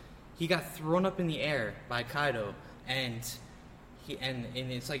was he got thrown up in the air by Kaido and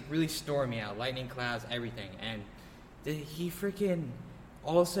it's like really stormy out, lightning clouds, everything, and he freaking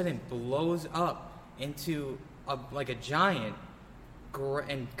all of a sudden blows up into like a giant.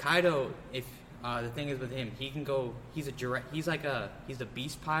 And Kaido, if the thing is with him, he can go. He's the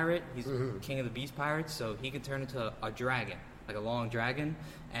beast pirate. He's king of the beast pirates, so he can turn into a dragon, like a long dragon.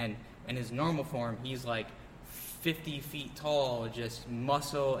 And in his normal form, he's like 50 feet tall, just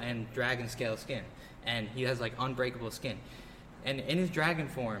muscle and dragon scale skin, and he has like unbreakable skin. And in his dragon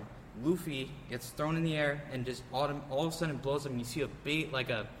form, Luffy gets thrown in the air and just all of a sudden blows up, and you see a big,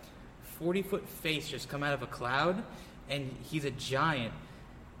 like a 40-foot face just come out of a cloud, and he's a giant,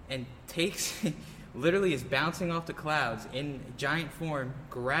 and takes, literally is bouncing off the clouds in giant form,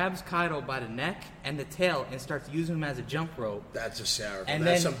 grabs Kaido by the neck and the tail, and starts using him as a jump rope. That's hysterical. And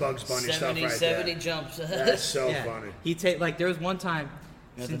That's then some Bugs Bunny stuff right 70 there. jumps. That's so funny. Like there was one time.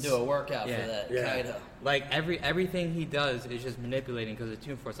 You have to do a workout for that, Kaido. Like everything he does is just manipulating because of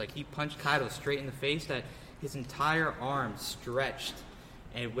Toon Force. Like he punched Kaido straight in the face, that his entire arm stretched,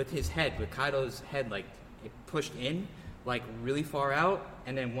 and with Kaido's head like it pushed in, like really far out,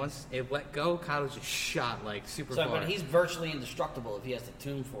 and then once it let go, Kaido just shot like super far. But he's virtually indestructible if he has the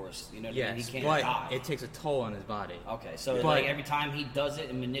Toon Force. You know what I mean? He can't die. It takes a toll on his body. Okay, so like every time he does it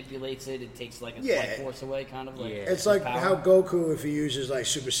and manipulates it, it takes like a life force away, kind of like. It's like how Goku, if he uses like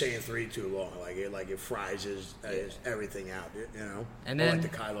Super Saiyan 3 too long, like it fries his everything out, you know. And then like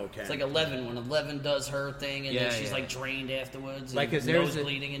the Kylo can. It's like 11 when 11 does her thing, and then she's like drained afterwards, like and nose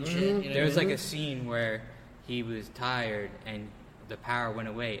bleeding and shit. You know there was like a scene where he was tired and the power went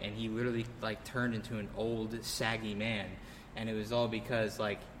away, and he literally like turned into an old saggy man, and it was all because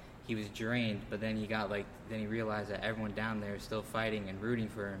like he was drained, but then he realized that everyone down there is still fighting and rooting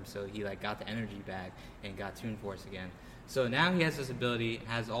for him, so he like got the energy back and got Toon Force again. So now he has this ability,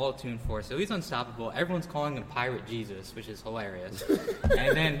 has all Toon Force, so he's unstoppable. Everyone's calling him Pirate Jesus, which is hilarious.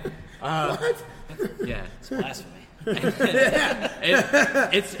 And then what? Yeah, it's blasphemy. It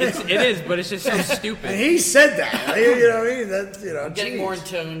is, but it's just so stupid. And he said that. You know what I mean? That's, I'm getting more in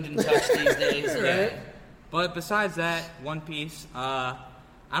tuned and touch these days. Right? But besides that, One Piece. I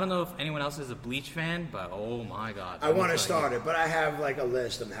don't know if anyone else is a Bleach fan, but oh my god, I want to start it, but I have like a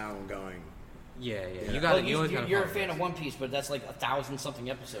list of how I'm going. Yeah. You're a fan of One Piece, but that's like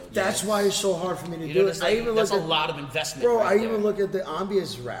 1,000-something episodes. That's why it's so hard for me to do it. That's a lot of investment. Bro, right I even look at the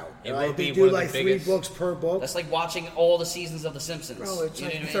Ambius route. They do one of like the 3 books per book. That's like watching all the seasons of The Simpsons. Bro, it's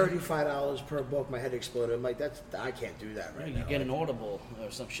like $35 per book. My head exploded. I'm like, I can't do that right now. You get an Audible or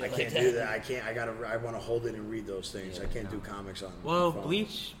some shit. I can't do that. I can't. I want to hold it and read those things. I can't do comics on. Well, phone.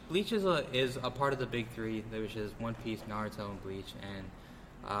 Bleach is a part of the big 3, which is One Piece, Naruto, and Bleach, and.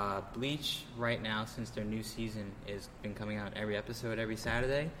 Bleach right now, since their new season has been coming out every episode every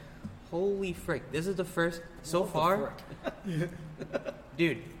Saturday. Holy frick! This is the first so far,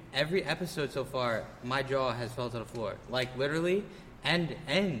 dude. Every episode so far, my jaw has fell to the floor. Like literally, and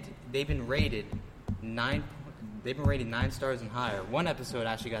they've been rated 9. They've been rated 9 stars and higher. One episode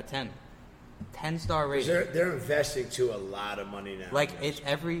actually got 10. 10-star rating. They're investing to a lot of money now. Like it's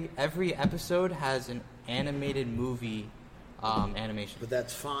every episode has an animated movie. Animation. But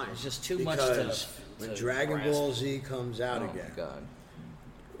that's fine. It's just too much to when Dragon Ball Z comes out again. Oh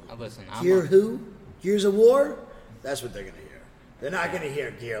my god. Listen, Gears of War? That's what they're gonna hear. They're not gonna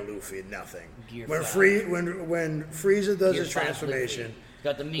hear Gear Luffy, nothing. When Frieza does his transformation.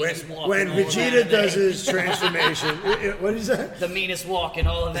 Got the meanest walk. When Vegeta does his transformation. What is that? The meanest walk in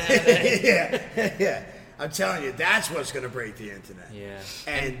all of that. Yeah. I'm telling you, that's what's going to break the internet. Yeah.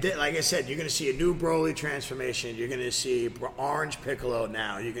 And like I said, you're going to see a new Broly transformation. You're going to see Orange Piccolo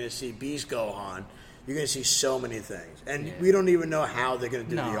now. You're going to see Beast Gohan. You're going to see so many things. And we don't even know how they're going to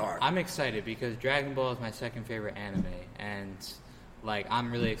do the art. I'm excited because Dragon Ball is my second favorite anime. And like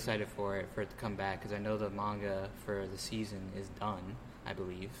I'm really excited for it to come back because I know the manga for the season is done, I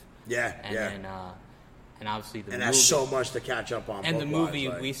believe. Yeah, and yeah. then, and obviously the and movie, that's so much to catch up on. and the movie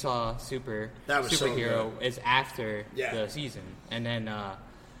like, we saw that was superhero so is after Yeah. the season, and then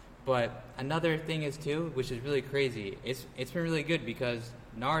but another thing is too, which is really crazy. It's been really good because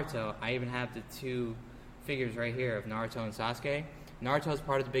Naruto. I even have the 2 figures right here of Naruto and Sasuke. Naruto is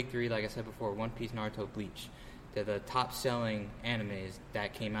part of the big 3, like I said before: One Piece, Naruto, Bleach. They're the top-selling animes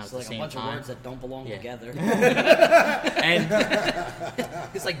that came out at the same time. It's like a bunch of words that don't belong together. And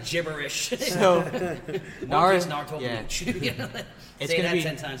it's like gibberish. So Naruto, yeah. Bleach. It's Say gonna that be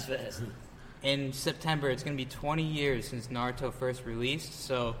 10 times fast. in September. It's going to be 20 years since Naruto first released.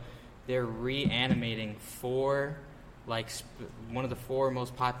 So they're reanimating 4, one of the 4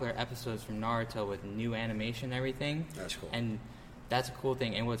 most popular episodes from Naruto with new animation and everything. That's cool. And that's a cool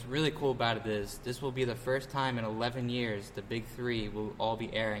thing. And what's really cool about it is this will be the first time in 11 years the big 3 will all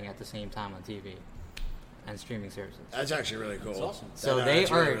be airing at the the same time on TV and streaming services. That's actually really cool. That's awesome. So they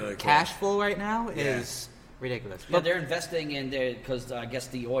are really cool. cash flow right now is ridiculous. Yeah, they're investing in there because I guess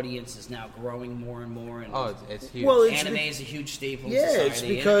the audience is now growing more and more. And it's huge. Well, anime is a huge staple in Yeah, society. it's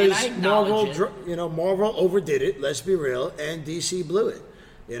because and I acknowledge Marvel overdid it. Let's be real, and DC blew it.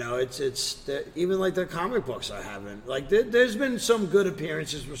 Even like the comic books I haven't there's been some good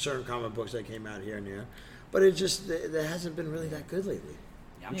appearances for certain comic books that came out here and there, but it just there hasn't been really that good lately.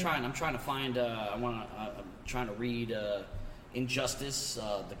 Yeah, I'm trying to find. I'm trying to read Injustice,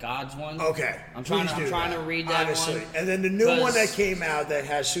 the Gods one. Okay, I'm trying to read that honestly. one. And then the new one that came out that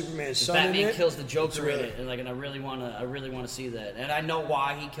has Superman's son in Batman it. kills the Joker in it, and I really want to see that. And I know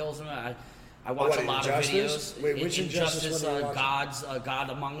why he kills him. I watch a lot of videos. Wait, which Injustice one are you watching? God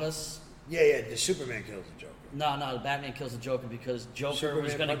Among Us. Yeah, the Superman kills the Joker. No, Batman kills the Joker because Joker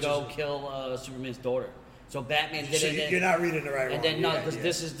was Superman going to go punches kill Superman's daughter. So Batman did So it. you're not reading the right one. And then because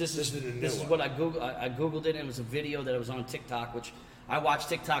this is the new one. what I googled it, and it was a video that was on TikTok, which I watch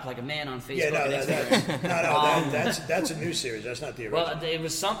TikTok like a man on Facebook Yeah, and Instagram. that's a new series. That's not the original. Well, it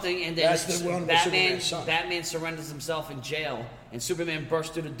was something, and then That's the one with Superman's son. Batman surrenders himself in jail, and Superman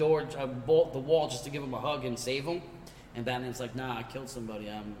bursts through the door, the wall, just to give him a hug and save him. And Batman's like, "Nah, I killed somebody.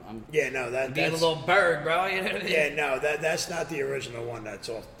 I'm being a little bird, bro." You know what I mean? Yeah, no, that's not the original one. That's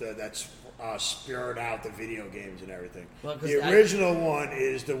spurred out the video games and everything. Well, the original one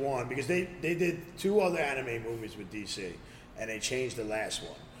is the one because they did 2 other anime movies with DC, and they changed the last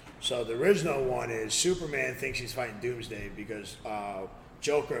one. So the original one is Superman thinks he's fighting Doomsday because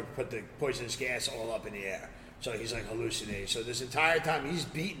Joker put the poisonous gas all up in the air. So he's like hallucinating. So this entire time he's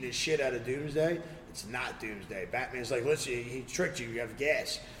beating the shit out of Doomsday. It's not Doomsday. Batman's like, listen, he tricked you. You have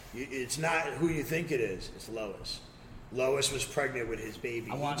gas. It's not who you think it is. It's Lois. Lois was pregnant with his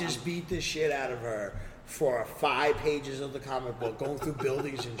baby. He just beat the shit out of her for 5 pages of the comic book, going through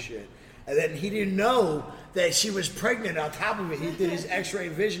buildings and shit. And then he didn't know that she was pregnant. On top of it, he did his X-ray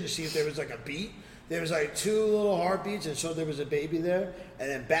vision to see if there was like a beat. There was like 2 little heartbeats, and so there was a baby there. And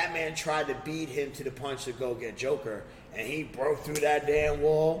then Batman tried to beat him to the punch to go get Joker, and he broke through that damn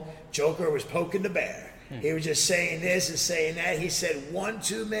wall. Joker was poking the bear. He was just saying this and saying that. He said one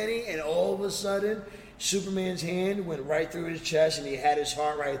too many, and all of a sudden, Superman's hand went right through his chest, and he had his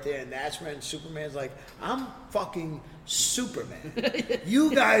heart right there. And that's when Superman's like, I'm fucking Superman.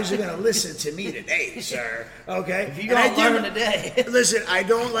 You guys are going to listen to me today, sir. Okay? You're going to learn today. Listen, I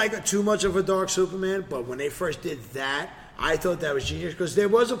don't like too much of a dark Superman, but when they first did that, I thought that was genius because there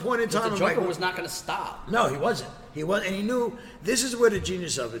was a point in time. The Joker was not going to stop. No, he wasn't. He wasn't, and he knew. This is where the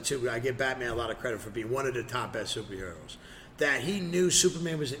genius of it too. I give Batman a lot of credit for being one of the top best superheroes. That he knew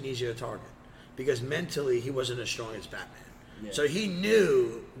Superman was an easier target because mentally he wasn't as strong as Batman. Yeah. So he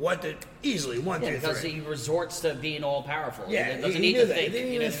knew what to easily 1, 2, 3. Because he resorts to being all powerful. Yeah, he doesn't he need knew to that. think. He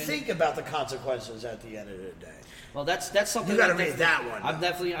didn't even think about the consequences at the end of the day. Well, that's something. You got to read that one.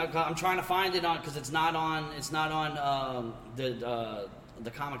 I'm trying to find it on because it's not on the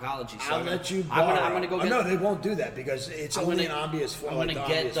Comicology. So I'll let you borrow. I'm gonna go get. No, they won't do that because it's only an obvious form. I'm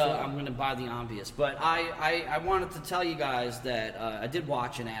gonna buy the Ombius. But I wanted to tell you guys that I did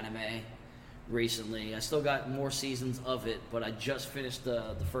watch an anime recently. I still got more seasons of it, but I just finished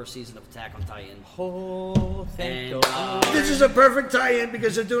the first season of Attack on Titan. Oh, thank God. This is a perfect tie-in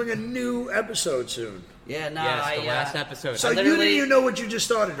because they're doing a new episode soon. Yeah, no, yes, the last episode. So you didn't even know what you just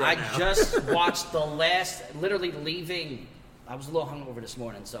started right now. I just watched the last, literally leaving. I was a little hungover this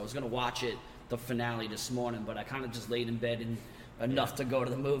morning, so I was going to watch the finale this morning, but I kind of just laid in bed enough to go to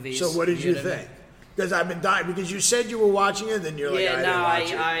the movies. So what did you think? Because I've been dying. Because you said you were watching it, then you're like, I didn't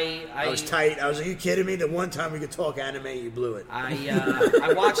watch it. I was tight. I was like, are you kidding me? The one time we could talk anime, you blew it.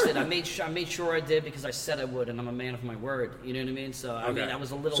 I watched it. I made sure I did because I said I would, and I'm a man of my word. You know what I mean? So I mean, I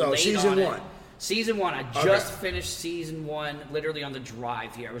was a little late season on one. it. Season 1. I just finished season 1, literally on the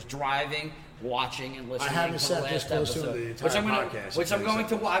drive here. I was driving, watching, and listening to the last episode,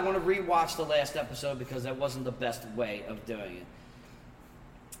 I want to rewatch the last episode because that wasn't the best way of doing it.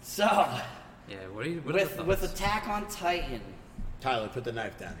 So, yeah, with Attack on Titan. Tyler, put the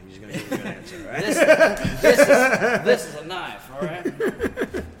knife down. He's going to give you a good answer, right? This is a knife, all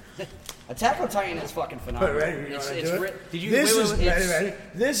right? Attack on Titan is fucking phenomenal. Ready? This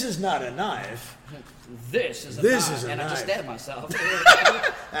is not a knife. This is a knife. I just stabbed myself.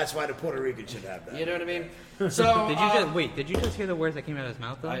 That's why the Puerto Rican should have that. You know what I mean? So did you just hear the words that came out of his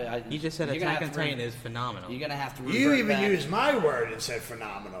mouth though? He just said Attack on Titan is phenomenal. You're gonna have to. You even used my word and said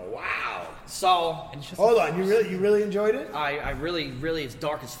phenomenal. Wow. So hold on, you really enjoyed it? I really it's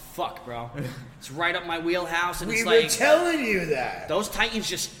dark as fuck, bro. It's right up my wheelhouse, and we were telling you that those Titans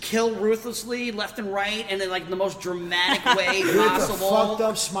just kill ruthlessly, left and right, and in like the most dramatic way possible. With a fucked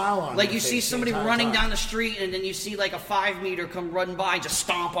up smile on. Like you see somebody running down the street, and then you see like a 5-meter come running by, and just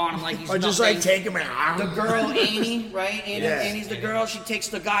stomp on him like he's just like take him out. The girl Annie, right? Annie's the girl. She takes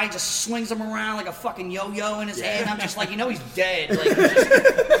the guy, just swings him around like a fucking yo-yo in his hand. I'm just like, he's dead. Like,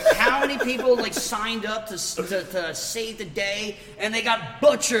 how many people like signed up to save the day, and they got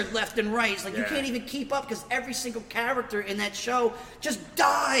butchered left and right? It's like you can't even keep up because every single character in that show just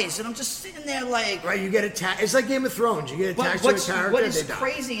dies, and I'm just sitting there like, right? You get attacked. It's like Game of Thrones. You get attacked with a character. What is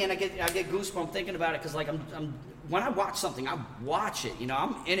crazy, and I get goosebumps thinking about it because like I'm when I watch something, I watch it.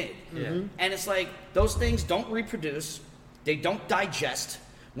 I'm in it, and it's like those things don't reproduce, they don't digest.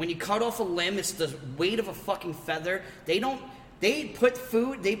 When you cut off a limb, it's the weight of a fucking feather. They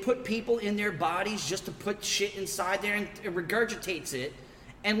put people in their bodies just to put shit inside there, and it regurgitates it.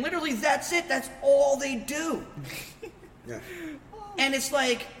 And literally, that's it. That's all they do. And it's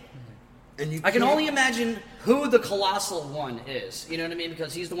like, I can only imagine who the colossal one is. You know what I mean?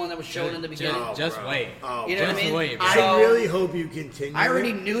 Because he's the one that was shown in the beginning. Just wait. You know what I mean? Wait, I really hope you continue. I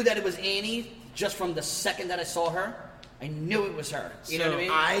already knew that it was Annie just from the second that I saw her. I knew it was her. You know what I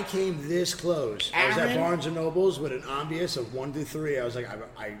mean? I came this close. I was at Barnes & Noble's with an ambience of 1 through 3. I was like,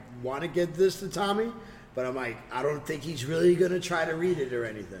 I want to get this to Tommy, but I'm like, I don't think he's really going to try to read it or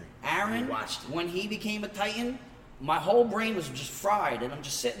anything. Aaron, when he became a Titan, my whole brain was just fried, and I'm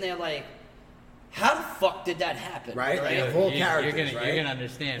just sitting there like, how the fuck did that happen? Right? The whole character, You're gonna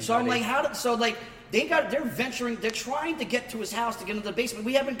understand. So buddy. I'm like, they're trying to get to his house to get into the basement.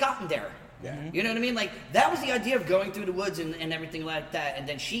 We haven't gotten there. Yeah. You know what I mean? Like, that was the idea of going through the woods and everything like that. And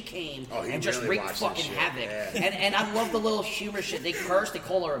then she came and just wreaked fucking havoc. Yeah. And I love the little humor shit. They curse. They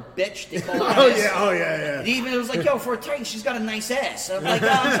call her a bitch. They call her yeah. Even it was like, yo, for a Titan, she's got a nice ass. I'm like,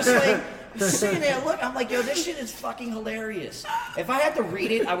 I'm just like, sitting there, look, I'm like, yo, this shit is fucking hilarious. If I had to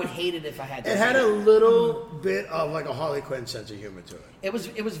read it, I would hate it if I had to. It had a little bit of like a Harley Quinn sense of humor to it. It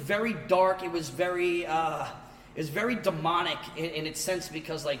was very dark. It was very demonic in its sense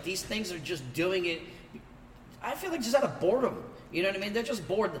because like these things are just doing it. I feel like just out of boredom. You know what I mean? They're just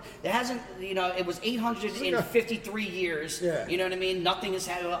bored. It hasn't, it was 853 years. Yeah. You know what I mean? Nothing has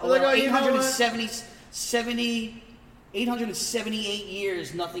happened. Like, 878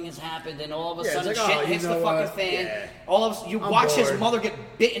 years, nothing has happened, and all of a sudden like, shit hits the fucking fan. Yeah. All of you watch bored. his mother get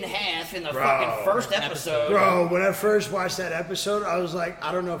bit in half in the fucking first episode. Bro, when I first watched that episode, I was like,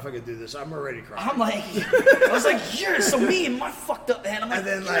 I don't know if I could do this. I'm already crying. I was like, so me and my fucked up head. I'm like, and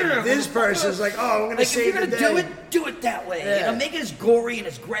then like this person's like, I'm gonna save the day. If you're gonna do it that way. Yeah. Make it as gory and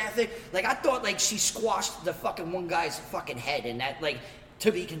as graphic. Like I thought, like she squashed the fucking one guy's fucking head, and that like.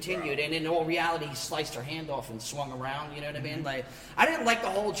 To be continued, and in all reality, he sliced her hand off and swung around. You know what I mean? Like, I didn't like the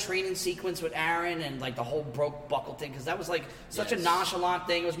whole training sequence with Aaron and like the whole broke buckle thing because that was like such a nonchalant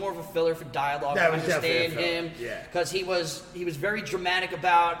thing. It was more of a filler for dialogue. That I was understand him because he was very dramatic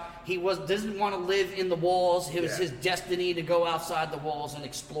about doesn't want to live in the walls. It was his destiny to go outside the walls and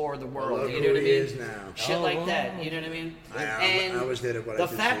explore the world. You know what I mean? He is now. Shit like that. You know what I mean? I always did it. The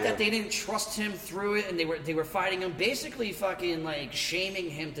fact that they didn't trust him through it and they were fighting him, basically fucking like shaming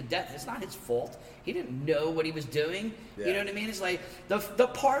him to death. It's not his fault. He didn't know what he was doing. Yeah. You know what I mean? It's like the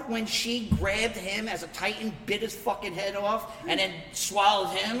part when she grabbed him as a Titan, bit his fucking head off, and then swallowed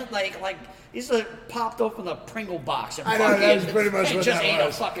him like he's popped open a Pringle box. And I know, that was pretty much what just that ate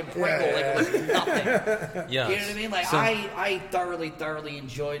was. a fucking Pringle like it was nothing. Yeah. You know what I mean? Like I thoroughly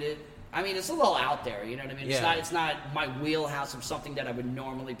enjoyed it. I mean, it's a little out there, you know what I mean? Yeah. It's not my wheelhouse of something that I would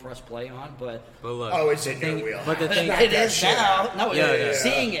normally press play on, but look, it's in your wheelhouse. But the thing, it is now. No, Yeah.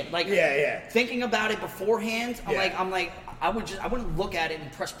 seeing it, like Yeah. thinking about it beforehand, I'm Yeah. like, I wouldn't look at it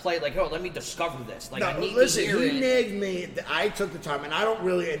and press play like, oh, let me discover this. Like, No, I need listen, to hear he it. nagged me. I took the time, and I don't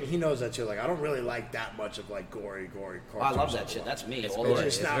really, and he knows that too. Like, I don't really like that much of like gory cartoons. I love that shit. That's me. It's all gory. the way.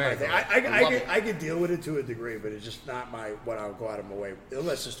 It's just It's not very my thing. cool. I could deal with it to a degree, but it's just not what I would go out of my way,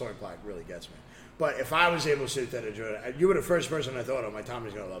 unless the story plot really gets me. But if I was able to sit there and enjoy it, you were the first person I thought of. My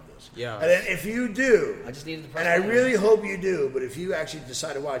Tommy's going to love this. Yeah. And then if you do, I just needed to press and I play. really hope you do, but if you actually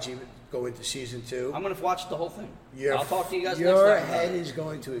decide to watch, even go into season 2, I'm gonna watch the whole thing. I'll talk to you guys next Your time. head is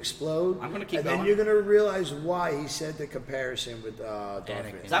going to explode. I'm gonna keep and then going. you're going to realize why he said the comparison with Darth Vader.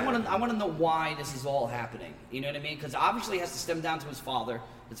 Anakin. 'Cause I want to know why this is all happening. You know what I mean? Because obviously it has to stem down to his father.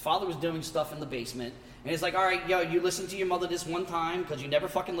 His father was doing stuff in the basement, and it's like, all right, yo, you listened to your mother this one time because you never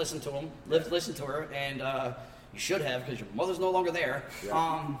fucking listened to him. Listen to her, and you should have because your mother's no longer there. Yeah.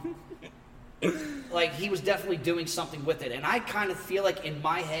 Like he was definitely doing something with it, and I kind of feel like in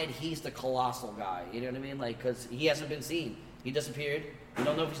my head he's the colossal guy. You know what I mean? Like because he hasn't been seen. He disappeared. We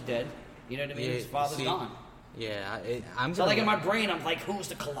don't know if he's dead. You know what I mean? His father's gone. Yeah, I'm. So like in my brain, I'm like, who's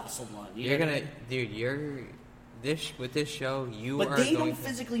the colossal one? You know what I mean? dude. With this show, you But are they going don't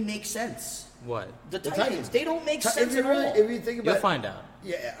physically make sense. what? The The Titans, Titans. they don't make If sense you at really, all. if you think about You'll it, find out.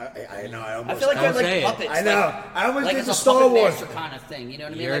 yeah, I know. I feel like Don't they're say like it. puppets. I know. Like, I almost like did it's the a Star puppet Wars master kind of thing. You know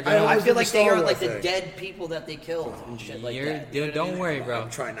what I mean? You're Like, gonna- I feel the like Star they are Wars like the thing. dead people that they killed and shit like that. You know Dude, what I don't mean? worry, bro. I'm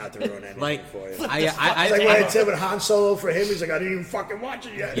trying not to ruin anything Like, for you. I It's like when I I said with Han Solo for him, he's like, I didn't even fucking watch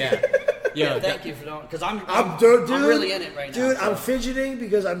it yet. yeah, Yeah, yeah. thank you for knowing, because I'm Dude, really in it right now. Dude, so. I'm fidgeting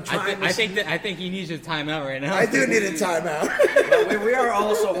because I'm trying I think he needs a timeout right now. I do need a timeout. But we are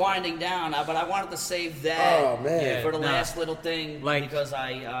also winding down, but I wanted to save that Oh, man. Yeah. for the Nah. last little thing Like- because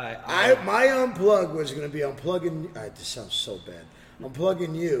My unplug was going to be unplugging. This sounds so bad.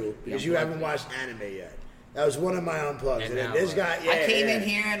 Unplugging you because you haven't watched anime yet. That was one of my unplugs. And then now this what? guy, I came in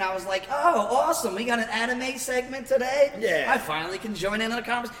here and I was like, oh, awesome. We got an anime segment today. Yeah. I finally can join in on the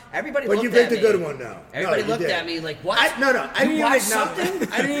conversation. Everybody But looked you picked at a me. good one, though. Everybody No, you looked did. at me like, what? I didn't even watched acknowledge.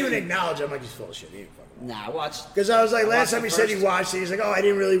 something? I didn't even acknowledge. I'm like, he's full of shit. He ain't fucking. Nah, I watched. Because I was like, I last watched time the he said he first- watched it, he's like, oh, I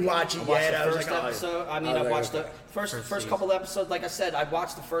didn't really watch it I watched yet. the I was first like, episode. I mean, was I like, watched okay. the first season. couple episodes. Like I said, I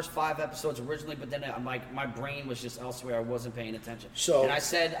watched the first 5 episodes originally, but then my brain was just elsewhere. I wasn't paying attention. So- and I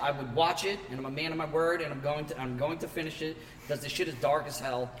said I would watch it, and I'm a man of my word, and I'm going to finish it because this shit is dark as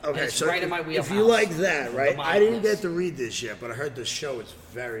hell. and Okay, it's so right in my wheelhouse. if you like that, The right? I didn't demonic-ness. get to read this yet, but I heard the show is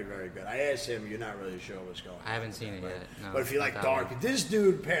very, very good. I asked him, you're not really sure what's going on. I haven't seen it yet. No, But if you not like that dark, one. this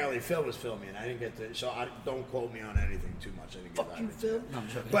dude apparently Phil was filming. I didn't get to, so don't quote me on anything too much. I didn't get Fuck that you, into Phil. it. No, I'm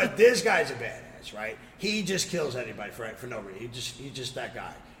joking. But this guy's a badass, right? He just kills anybody for no reason. He's just that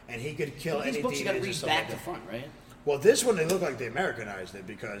guy, and he could kill These any books you got to demons and read stuff back like to that. front, right? Well, this one they look like they Americanized it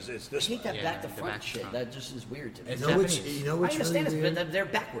because it's I this hate one. that Yeah, back to the front back to shit. front. That just is weird to me. It's You know which? Japanese. You know I which understand really this, weird? but they're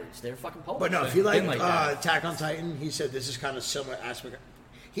backwards. They're fucking Polish. But no, if you like, Thing like that. Attack on Titan, he said this is kind of similar aspect.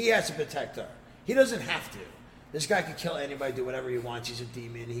 He has to protect her. He doesn't have to. This guy could kill anybody, do whatever he wants. He's a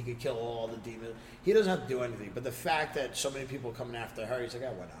demon. He could kill all the demons. He doesn't have to do anything. But the fact that so many people are coming after her, he's like, I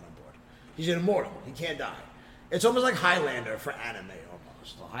went out on board. He's an immortal. He can't die. It's almost like Highlander for anime,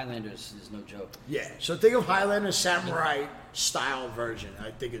 almost. Well, Highlanders is no joke. Yeah. So think of Highlander samurai style version.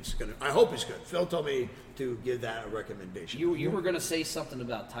 I think it's gonna. I hope it's good. Phil told me to give that a recommendation. You were gonna say something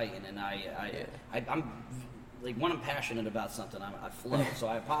about Titan, and I'm like when I'm passionate about something, I flow. So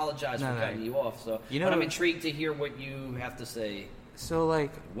I apologize for No. cutting you off. So, You know but I'm what- intrigued to hear what you have to say, So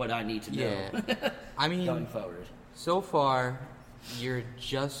like, what I need to know yeah, I going mean, forward. so far, you're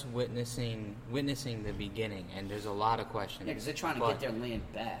just witnessing the beginning, and there's a lot of questions. Yeah, because they're trying to But get their land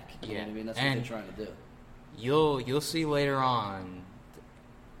back. You know Yeah. what I mean? That's And- what they're trying to do. You'll see later on.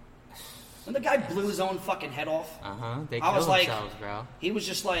 When the guy blew his own fucking head off, They I was kill like, themselves, bro. he was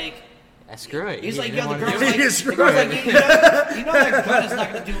just like, Screw it. he's You like, didn't yo, the wanna girl's do like, it. Screw the girl's it. like, you know that gun is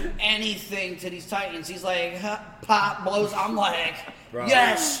not going to do anything to these Titans. He's like, huh, pop, blows. I'm like, Bro.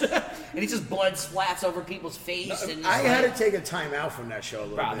 yes. And he just blood splats over people's face. And I he's had like, to take a time out from that show a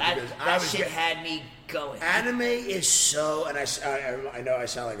little bro, bit that because I that was shit getting- had me going. Anime is so, and I know I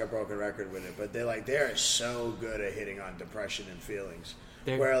sound like a broken record with it, but they are so good at hitting on depression and feelings.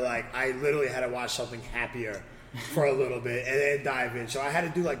 Where like I literally had to watch something happier for a little bit and then dive in. So I had to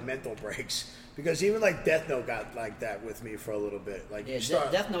do like mental breaks because even like Death Note got like that with me for a little bit. Like Yeah, you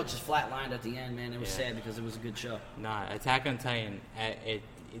start, Death Note just flatlined at the end, man. It was Yeah. sad because it was a good show. Nah, Attack on Titan.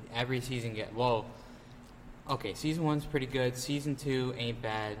 Every season okay. Season 1's pretty good. Season 2 ain't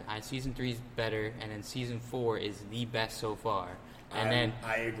bad. Season 3's better, and then season 4 is the best so far. And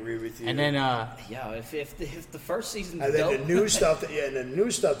I agree with you. And then if the first season's and then dope, the new stuff and the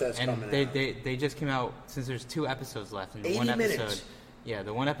new stuff that's coming out. They just came out, since there's 2 episodes left, and the 80 one episode, minutes. yeah,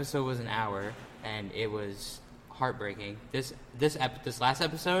 the one episode was an hour, and it was heartbreaking. This last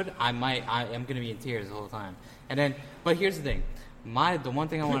episode, I am gonna be in tears the whole time. And then, but here's the thing, the one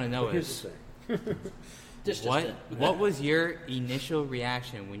thing I want to know is what was your initial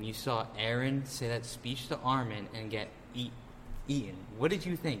reaction when you saw Aaron say that speech to Armin and get eaten? What did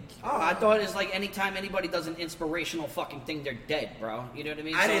you think? Oh, I thought it's like anytime anybody does an inspirational fucking thing, they're dead, bro. You know what I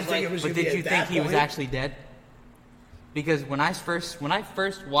mean? I didn't think it was. But did you think he was actually dead? Because when I first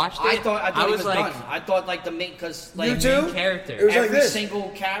watched it, I thought I he was was like, done. I thought like the main, because like You too? main character. It was like every this. single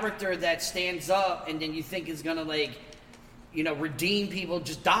character that stands up and then you think is gonna like, you know, redeem people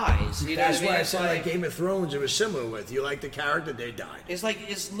just dies. You know That's what I mean? why I It's said like Game of Thrones. It was similar with you like the character, they died.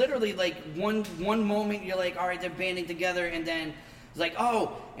 it's literally like one moment you're like, all right, they're banding together, and then it's like,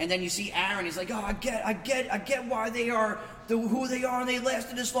 oh, and then you see Aaron. He's like, oh, I get why they are who they are, and they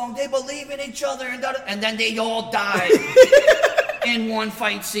lasted this long. They believe in each other, and then they all died in one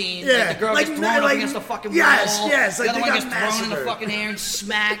fight scene. Yeah, like the girl like, gets thrown up against the fucking wall. Yes, the like other they one got gets thrown in massacred. the fucking air and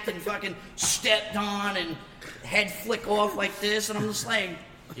smacked and fucking stepped on and head flick off like this, and I'm just like,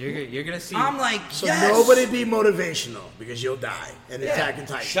 You're gonna see. I'm like, So yes. nobody be motivational because you'll die in Attack on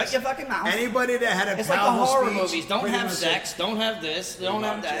Titan. Shut your fucking mouth. Anybody that had a It's like the powerful horror speech, movies. Don't pretty have much sex. Don't have this. Don't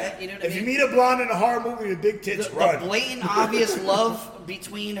have that. You know what I If mean? you meet a blonde in a horror movie with big tits, the run. blatant, obvious love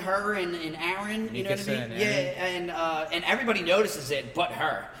between her and Aaron. You know what I Mikasa mean? and Yeah, and everybody notices it, but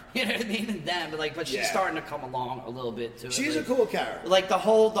her. You know what I mean? And them, but she's Yeah. starting to come along a little bit too. She's a cool character. Like the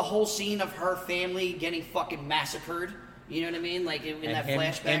whole scene of her family getting fucking massacred. You know what I mean? Like in that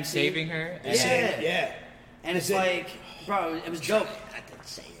flashback him scene. saving her. Yeah. And it's Is it- like, bro, it was dope. I didn't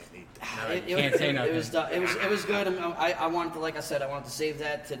say anything. Can't say nothing. It was good. I wanted to, like I said, I wanted to save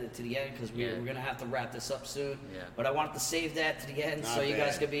that to the end because we're Yeah. gonna have to wrap this up soon. Yeah. But I wanted to save that to the end so Not you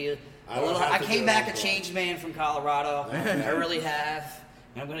guys bad. could be a don't little. have I to came do back it a all. changed man from Colorado. I really have.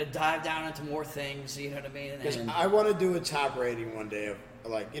 And I'm gonna dive down into more things. You know what I mean? Because And I want to do a top rating one day of,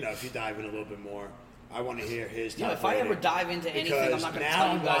 like, you know, if you dive in a little bit more, I want to hear his top if I rating. ever dive into anything, I'm Because not gonna now tell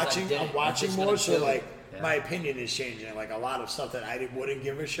you I'm guys watching, I did I'm it. watching just more, gonna so do like it. Yeah. my opinion is changing. Like a lot of stuff that I wouldn't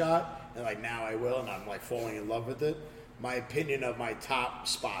give a shot, and like now I will, and I'm like falling in love with it. My opinion of my top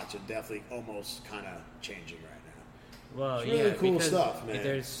spots are definitely almost kind of changing right now. Well, It's really yeah, cool because stuff, man.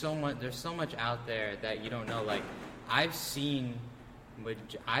 There's so much out there that you don't know. Like I've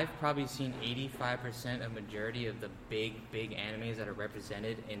probably seen 85% of majority of the big animes that are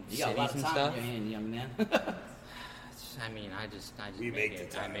represented in You got a cities lot of and time stuff. in your hand, young man. I mean, I just We make make the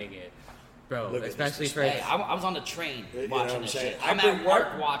it. I time. make it, bro. Look at Especially this for Hey, I was on the train You know what watching I'm this saying? shit. I'm at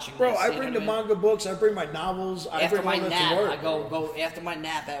work watching Bro, this. I you know bring what the mean? manga books, I bring my novels, I After bring my all that nap, to work. I go after my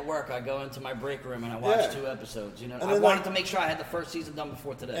nap at work. I go into my break room and I watch Yeah. 2 episodes. You know, And I then, wanted like- to make sure I had the first season done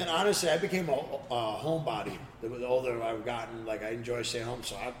before today. And honestly, I became a homebody. The older I've gotten, like I enjoy staying home.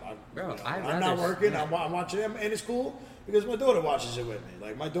 So Bro, I'd I'm not rather- working. yeah. I'm watching them, and it's cool because my daughter watches it with me.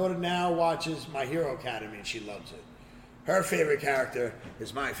 Like my daughter now watches My Hero Academy, and she loves it. Her favorite character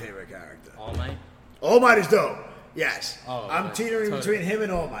is my favorite character. All Might. All Might is dope. Yes, Oh, I'm but teetering totally. between him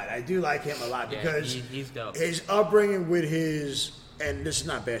and All Might. I do like him a lot Yeah, because he's dope. his upbringing with his, and this is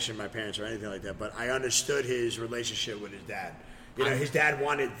not bashing my parents or anything like that, but I understood his relationship with his dad. You know, his dad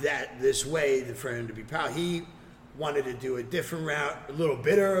wanted this way for him to be proud. He wanted to do a different route, a little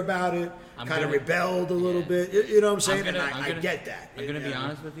bitter about it, kind of rebelled a little bit. You know what I'm saying? I get that. I'm gonna be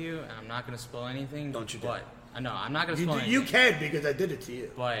honest with you, and I'm not gonna spoil anything. Don't you dare. But no, I'm not gonna spoil anything. You can because I did it to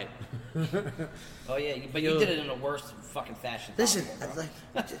you. But oh yeah, but you did it in the worst fucking fashion. Listen, possible,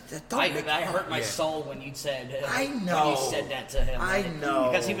 bro. don't I make hurt my Yeah. soul when you said. I When know. you said that to him. I like, know.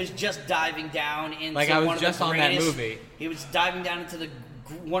 because he was just diving down into Like, I was one of just the on that greatest, movie. He was diving down into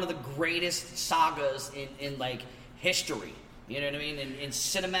one of the greatest sagas in like history. You know what I mean? In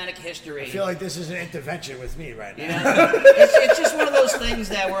cinematic history. I feel like this is an intervention with me right now. You know? it's just one of those things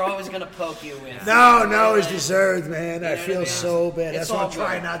that we're always going to poke you with. No, it's deserved, man. I know what I feel mean? so bad. It's That's why all I'm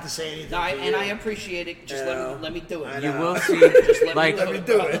trying good. not to say anything. No, to and you. I appreciate it. Just let me do I it. know. you will see, Just let like, me do me it.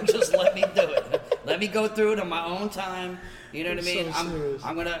 do bro. it. Just let me do it. Let me go through it on my own time. You know what I mean? so serious.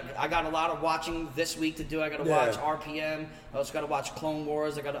 I got a lot of watching this week to do. I got to watch RPM. I also got to watch Clone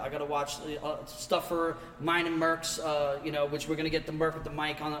Wars. I got to watch stuff for mine and Merc's. You know, which we're gonna get the Merc with the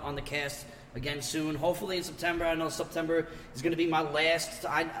mic on the cast again soon. Hopefully in September. I know September is gonna be my last.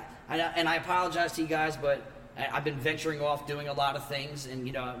 And I apologize to you guys, but I've been venturing off doing a lot of things, and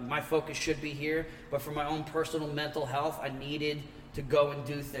you know my focus should be here. But for my own personal mental health, I needed to go and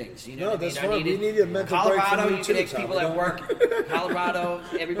do things. You know No, what I mean? that's fine. We need a mental Colorado, break you from can you ask too, people Tom, at work. Colorado,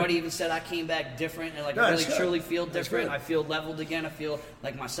 everybody even said I came back different and like No, really that's truly good. feel That's different. good. I feel leveled again. I feel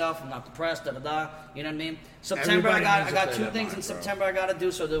like myself. I'm not depressed. You know what I mean? September, Everybody I needs to got play 2 that things mind, in bro. September I got to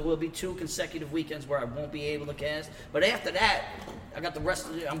do. So there will be 2 consecutive weekends where I won't be able to cast. But after that, I got the rest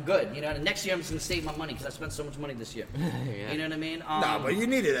of the. I'm good. You know, and next year I'm just gonna save my money because I spent so much money this year. Yeah. You know what I mean? No, but you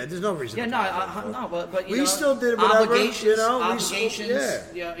needed that. There's no reason. Yeah, to no, play that, bro. no, but you We know, still did whatever, obligations, you know, we obligations.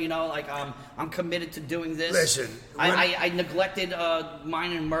 still- yeah, you know, like I'm committed to doing this. Listen, I neglected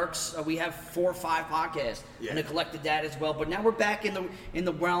mine and Merck's. We have 4 or 5 podcasts. Yeah. I neglected that as well. But now we're back in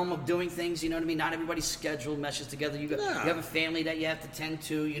the realm of doing things. You know what I mean? Not everybody's schedule meshes together. You have a family that you have to tend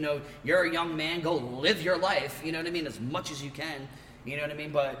to. You know, you're a young man. Go live your life. You know what I mean? As much as you can. You know what I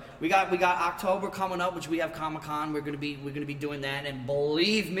mean? But we got October coming up, which we have Comic-Con. We're gonna be doing that, and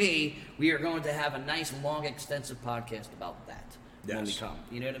believe me, we are going to have a nice, long, extensive podcast about that when we Yes. come.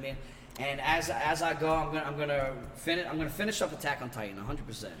 You know what I mean? And as I go, I'm gonna finish up Attack on Titan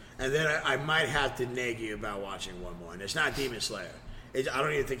 100%. And then I might have to nag you about watching one more, and it's not Demon Slayer. I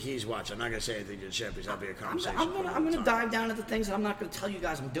don't even think he's watching. I'm not going to say anything to the champ because that'll be a conversation. I'm gonna dive down into things, and I'm not gonna tell you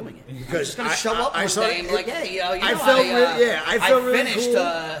guys I'm doing it. I'm Because just gonna show up one day and be like, hey, I felt really finished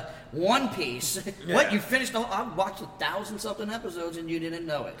cool. One Piece. Yeah. What, you finished? I watched 1,000-something episodes and you didn't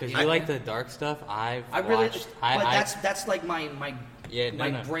know it. Because you like the dark stuff. I I've really, watched. but that's like my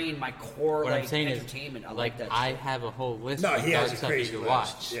brain, my core, What like I'm saying entertainment. is, I like that. I shit. have a whole list No, of he dark has a stuff crazy you can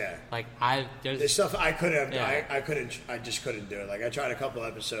list. watch. Yeah. Like There's stuff I couldn't. Yeah. I just couldn't do it. Like I tried a couple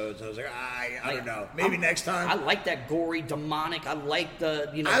episodes. I was like, I don't know. Maybe next time. I like that gory, demonic. I like the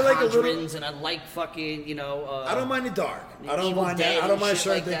I like a little- Conjurings, and I like fucking I don't mind the dark. I don't Evil mind Dead that. I don't and mind shit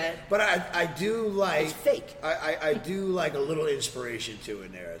certain like things. that. But I do like. It's fake. I do like a little inspiration too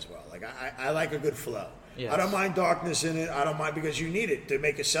in there as well. Like I like a good flow. Yes. I don't mind darkness in it. I don't mind because you need it to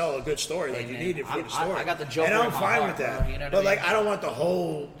make it sell a good story. Like Hey, you man, need it for I'm- the story. I got the Joker and I'm in my fine heart, with that. bro, you know what but I mean? like I don't want the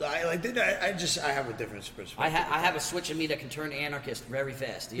whole. I have a different perspective. I have a switch in me that can turn anarchist very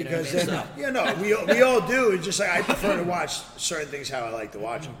fast. You know Because what I mean? then, you know, we all do. It's just like I prefer to watch certain things how I like to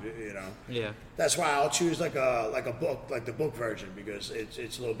watch them. You know. Yeah. That's why I'll choose like a book, like the book version, because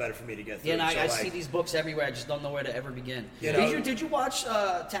it's a little better for me to get through. Yeah, and I So, see these books everywhere. I just don't know where to ever begin. You know- Did you watch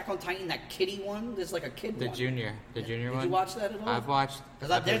Attack on Titan, that kiddie one? There's like a kid The one. junior one. Did you watch that at all? I've watched.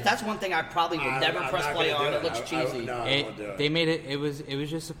 Because that's one thing I probably would never I'm press not play gonna on. do It looks I cheesy. no, I It, won't do it. they made it. It was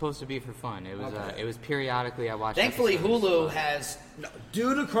just supposed to be for fun. It was. Okay. It was periodically. I watched. Thankfully, episodes, Hulu but- has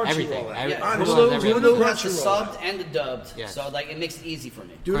Do the Crunchyroll. Everything. app. Every- yeah, Hulu Honestly, has Hulu, everything. do the Hulu has the Crunchyroll. subbed and the dubbed, Yes. so like it makes it easy for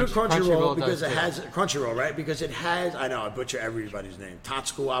me. Do the Crunchyroll Crunchyroll because does it too. has Crunchyroll, right? Because it has. I know I butcher everybody's name.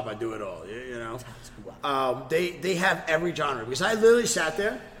 Tots Guwop, I do it all. You know. They have every genre because I literally sat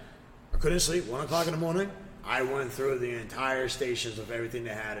there. I couldn't sleep. 1 o'clock in the morning. I went through the entire stations of everything they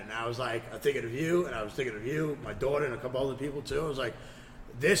had, and I was like, I'm thinking of you, and I was thinking of you, my daughter, and a couple other people too. I was like,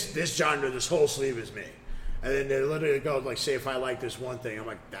 this genre, this whole sleeve is me. And then they literally go like, say if I like this one thing, I'm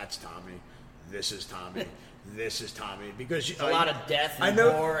like, that's Tommy. This is Tommy. This is Tommy. Because A lot of death I and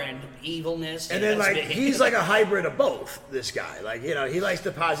know- gore and evilness. and then, that's like, big. he's like a hybrid of both, this guy. Like, you know, he likes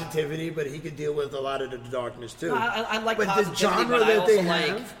the positivity, but he could deal with a lot of the darkness, too. I like but positivity, the genre but I that also they like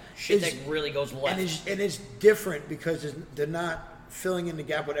have shit is- that really goes left. and it's different because they're not filling in the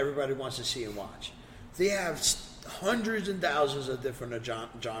gap what everybody wants to see and watch. They have hundreds and thousands of different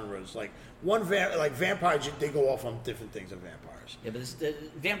genres. Like, vampires, they go off on different things than vampires. Yeah, but the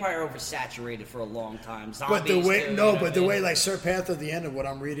vampire oversaturated for a long time. But the Zombies, way, too, you no, know what but I the mean? way, like, Sir Path of the End of what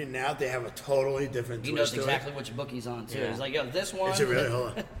I'm reading now, they have a totally different He knows twist exactly which book he's on too. Yeah. He's like, yo, this to one. it. Is it really? Hold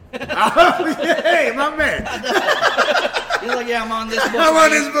on. Oh, hey, my man. He's like, yeah, I'm on this book. I'm on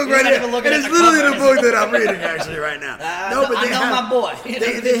this book He's right not now. even And looking at it's the literally cover. the book that I'm reading actually right now. I know my boy.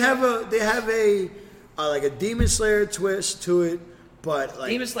 They have a like a Demon Slayer twist to it, but like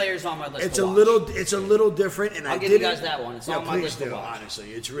Demon Slayer's on my list. it's to a watch. little different. And I'll I give you didn't- guys that one. It's yeah, on my please list to do. watch.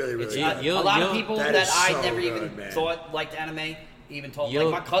 Honestly, it's really really. It's- good. you'll- a lot of people that that is I so never good, even man. thought liked anime even told. You'll-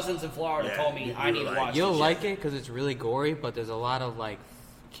 Like my cousins in Florida Yeah, told me you I need to like- watch. You'll this like shit. it because it's really gory, but there's a lot of like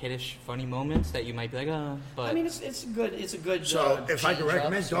kiddish, funny moments that you might be like, but I mean, it's good. It's a good. So if I could change up,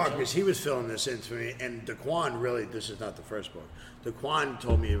 recommend switch Dark, up. because he was filling this in to me, and Daquan really, this is not the first book. Daquan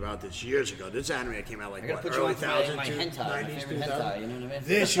told me about this years ago. This anime came out like I gotta what, put you early on to my 2000s, hentai, my 90s, favorite 2000s? hentai. You know what I mean?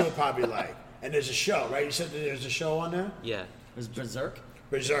 This you'll probably like. And there's a show, right? You said that there's a show on there? yeah. Was Berserk?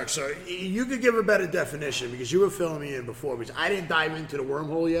 Berserk. So you could give a better definition because you were filling me in before. Because I didn't dive into the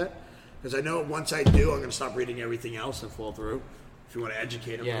wormhole yet. Because I know once I do, I'm going to stop reading everything else and fall through. If you want to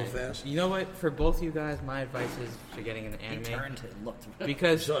educate them real fast. You know what? For both of you guys, my advice is for getting an anime. He turned and looked.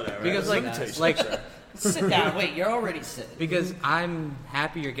 Because, that, right? because like sit down. Wait, you're already sitting. Because I'm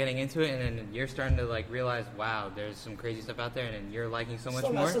happy you're getting into it, and then you're starting to like realize, wow, there's some crazy stuff out there, and then you're liking so much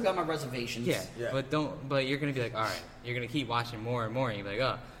more. I still got my reservations. Yeah. But you're gonna be like, all right, you're gonna keep watching more and more, and you're like,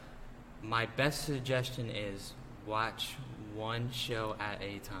 oh, my best suggestion is watch one show at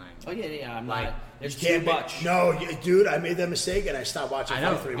a time. Oh yeah. I'm like, not. There's too much. No, dude, I made that mistake and I stopped watching. I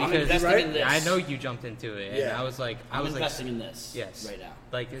know, for 3 because months. investing Right? in this. I know you jumped into it, and I was like, I'm investing in this. Yes, right now.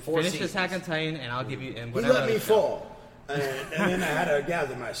 Like Finish finish Attack on Titan, and I'll give you. And He whatever let me other show. fall. And then I had to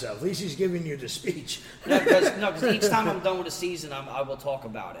gather myself. At least he's giving you the speech. No, because each time I'm done with a season, I will talk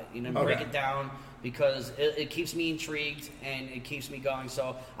about it. You know, break Okay. it down because it keeps me intrigued and it keeps me going.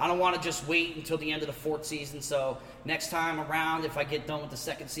 So I don't want to just wait until the end of the 4th season. So next time around, if I get done with the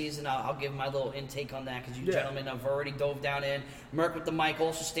 2nd season, I'll give my little intake on that because you gentlemen have already dove down in. Merc with the mic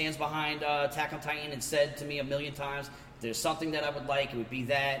also stands behind Attack on Titan and said to me a million times, if there's something that I would like, it would be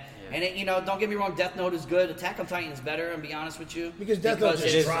that. Yeah. And it, don't get me wrong, Death Note is good. Attack on Titan is better, I'll be honest with you. Because Death Note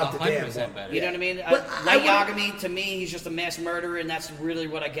just dropped the damn ball. better. You know what I mean? But Light Yagami, to me, he's just a mass murderer, and that's really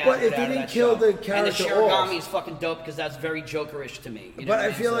what I got. But if they didn't kill the character and the off, Shirogami is fucking dope because that's very Jokerish to me. You know but what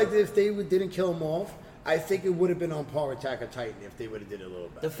I feel mean? like if they didn't kill him off, I think it would have been on par with Attack on Titan if they would have did it a little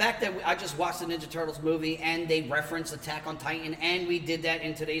better. The fact that I just watched the Ninja Turtles movie and they referenced Attack on Titan and we did that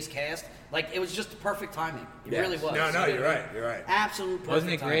in today's cast, like it was just the perfect timing. It really was. No, you're right. You're right. Absolute perfect.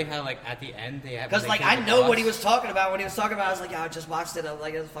 Wasn't it great timing. how like at the end they have? Because like I know what he was talking about. When he was talking about, I was like, I just watched it. I was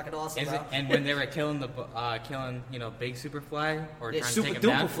like, it was fucking awesome. And when they were killing Big Superfly or trying to Super take him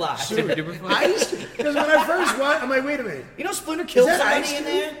down, Duper Fly. Super Duper Fly. Because when I first watched, I'm like, wait a minute. You know, Splinter killed Is that somebody Ice in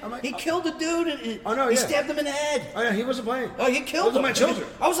Cube? there. I'm like, He killed a dude and yeah. he stabbed him in the head. Oh yeah, he wasn't playing. Oh, he killed Those are them. my children.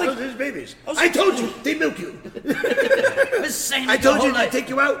 I was like, those are his babies. I was I like, told you, they milk you. I told you they take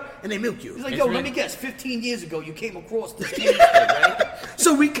you out and they milk you. He's like, It's yo, really- let me guess. 15 years ago, you came across this gangster, right?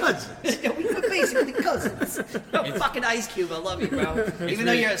 So we cousins. Yeah, we were basically cousins. Fucking Ice Cube, I love you, bro. Even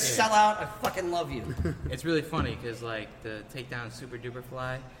though you're a sellout, I fucking love you. It's really funny because like to take down Super Duper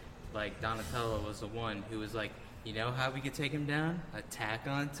Fly, like Donatello was the one who was like, you know how we could take him down? Attack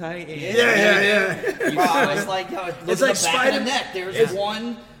on Titan. Yeah. Bro, I was like, yo, look It's at like the back of the Spider-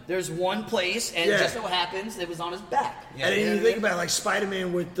 neck. There's one place, and Yeah. just so happens it was on his back. Yeah. And then you think about it, like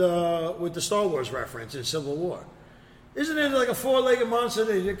Spider-Man with the Star Wars reference in Civil War. Isn't it like a 4-legged monster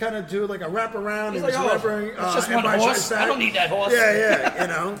that you kind of do like a wraparound? He's and like, it's just one Empire horse. Strikes Back? I don't need that horse. Yeah, you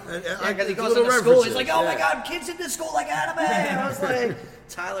know. Yeah, because he It's goes little into school. He's references, like, oh my yeah. god, kids in this school like anime. I was like,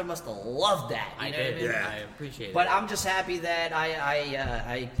 Tyler must have loved that. You know what I mean? Yeah. I appreciate it. But I'm just happy that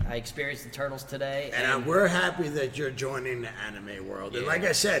I experienced the Turtles today. And we're happy that you're joining the anime world. And Yeah. like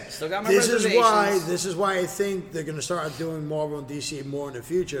I said, Still got my this is reservations. why I think they're going to start doing Marvel and DC more in the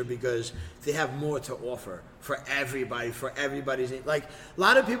future because they have more to offer for everybody's like a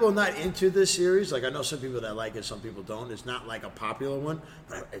lot of people are not into this series. Like I know some people that like it, some people don't. It's not like a popular one,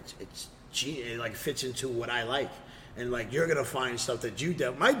 but it like fits into what I like. And like you're gonna find stuff that you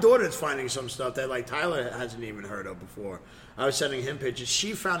do. My daughter's finding some stuff that like Tyler hasn't even heard of before. I was sending him pictures.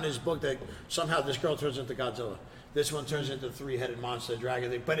 She found this book that somehow this girl turns into Godzilla. This one turns into a 3-headed monster dragon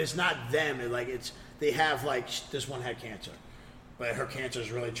thing. But it's not them. They have like this one had cancer, but her cancer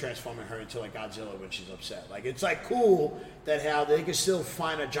is really transforming her into like Godzilla when she's upset. Like it's like cool that how they can still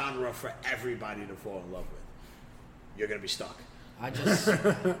find a genre for everybody to fall in love with. You're gonna be stuck. I'm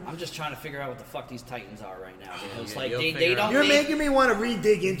just trying to figure out what the fuck these Titans are right now. Because like you'll they figure it don't out. You're make, making me want to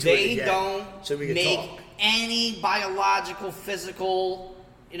re-dig into it they again. don't so we can make talk. any biological, physical,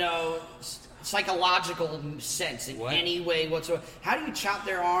 psychological sense in What? any way whatsoever. How do you chop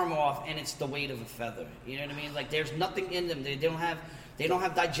their arm off and it's the weight of a feather? You know what I mean? Like there's nothing in them. They don't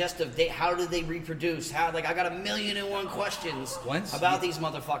have digestive. How do they reproduce? I got 1,000,001 questions about these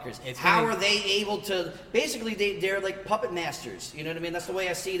motherfuckers. How are they able to? Basically, they're like puppet masters. You know what I mean? That's the way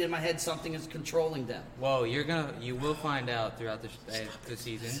I see it in my head. Something is controlling them. Well, you will find out throughout the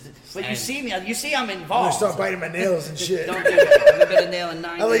season. But And you see, I'm I'm gonna involved. start biting my nails and shit. Don't do that. I've been a nail in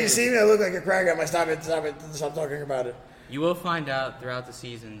 9 I'll let you years. see me. I look like a cracker. I'm gonna stop talking about it. You will find out throughout the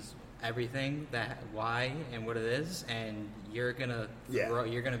seasons everything why and what it is, and you're gonna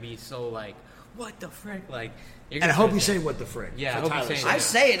be so like, what the frick? Like, And I hope you say what the frick. Yeah, I for hope you Tyler. say I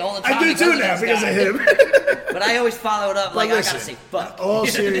say it all the time. I do too now this because guy. of him. But I always follow it up like But I gotta listen, say fuck. All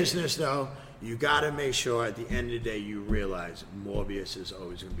seriousness though, you got to make sure at the end of the day you realize Morbius is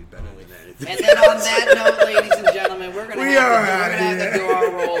always going to be better than anything. And then on that note, ladies and gentlemen, we're going to have to do our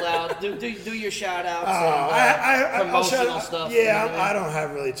rollout. Do your shout-outs promotional stuff. Yeah, you know I don't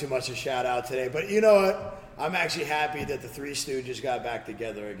have really too much to shout out today, but you know what? I'm actually happy that the Three Stooges got back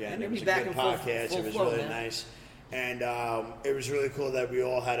together again. It was a good podcast. It was really nice. And it was really cool that we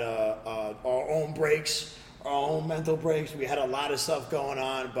all had our own breaks. Our own mental breaks. We had a lot of stuff going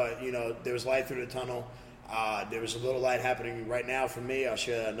on, but you know there was light through the tunnel. There was a little light happening right now for me. I'll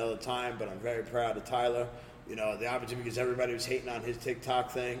share that another time, but I'm very proud of Tyler. You know the opportunity because everybody was hating on his TikTok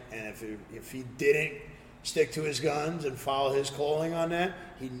thing, and if he didn't stick to his guns and follow his calling on that,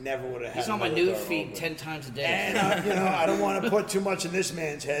 he never would have had. He's on my news feed 10 times a day. And I don't want to put too much in this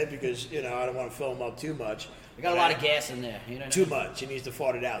man's head because I don't want to fill him up too much. We got a lot of gas in there. Too much. He needs to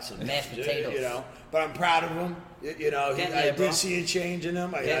fart it out some. Mashed potatoes. But I'm proud of him. I did see a change in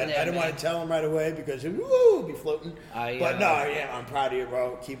him. I didn't want to tell him right away because he'll be floating. I'm proud of you,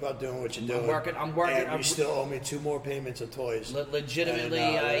 bro. Keep up doing what you're doing. I'm working. And you still owe me 2 more payments of toys. Legitimately,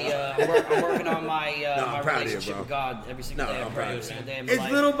 I'm working on my relationship with God every single day. I'm proud of you.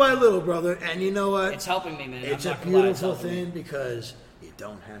 It's little by little, brother. And you know what? It's helping me, man. It's a beautiful thing because you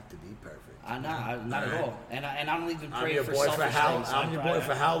don't have to be perfect. Not at all. And I don't even pray for selfish things. I'm your boy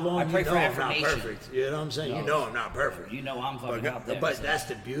for how long? I pray for I'm not affirmation. Perfect. You know what I'm saying? You know I'm not perfect. You know I'm fucking out there. But that's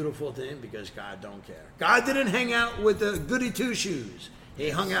the beautiful thing because God don't care. God didn't hang out with the goody two-shoes. He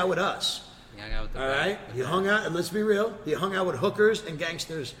hung out with us. He hung out with the all right? He hung out, and let's be real, he hung out with hookers and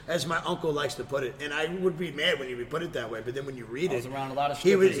gangsters, as my uncle likes to put it. And I would be mad when you put it that way, but then when you read I was it, around a lot of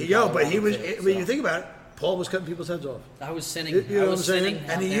when you think about it, Paul was cutting people's heads off. I was sinning. You know what I'm saying?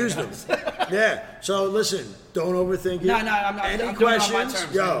 And he used them. Yeah. So listen, don't overthink it. No, I'm not. Any I'm questions?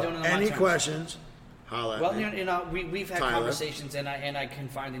 Doing it on my terms. Any questions? Holla at me. Well, we've had Tyler. Conversations, and I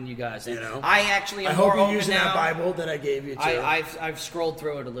confide in you guys. And I actually am I hope more you're open using now. that Bible that I gave you too. I've scrolled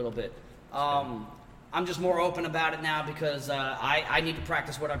through it a little bit. I'm just more open about it now because I need to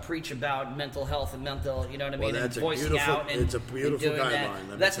practice what I preach about mental health and mental, you know what I mean, and voicing out and it's a beautiful and doing guideline.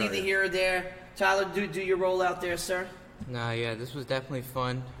 that. That's neither here or there. Tyler, do your roll out there, sir. No, yeah, this was definitely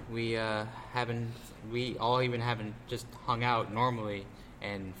fun. We all even haven't just hung out normally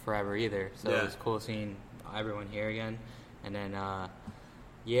and forever either. So it was cool seeing everyone here again. And then,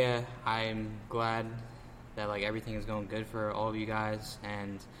 I'm glad that everything is going good for all of you guys.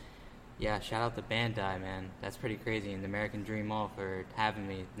 And yeah, shout out to Bandai, man. That's pretty crazy. And the American Dream Mall for having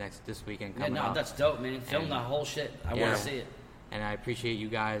me this weekend coming up. That's dope, man. Film the whole shit. I want to see it. And I appreciate you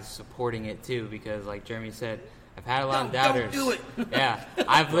guys supporting it too, because like Jeremy said, I've had a lot of doubters. Don't do it. Yeah,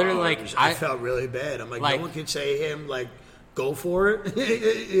 I've literally I felt really bad. I'm like no one can say him go for it.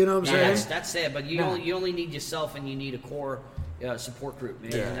 You know what I'm saying? That's sad. But you only need yourself, and you need a core support group,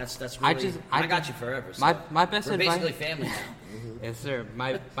 man. Yeah. And that's really. I got you forever. So my best we're advice. Basically family now. Yes, sir.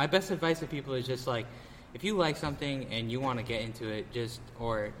 My best advice to people is just if you like something and you want to get into it, just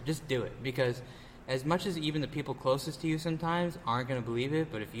do it, because as much as even the people closest to you sometimes aren't going to believe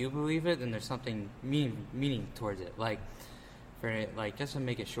it, but if you believe it, then there's something meaning towards it. Just to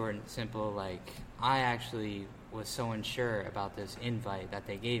make it short and simple, I actually was so unsure about this invite that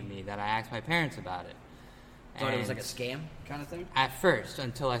they gave me that I asked my parents about it. Thought it was like a scam kind of thing? At first,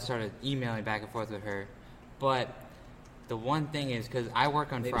 until I started emailing back and forth with her. But the one thing is, because I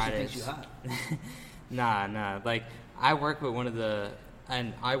work on Fridays. She thinks you hot. Nah. I work with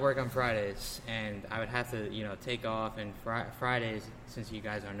and I work on Fridays, and I would have to, take off. And Fridays, since you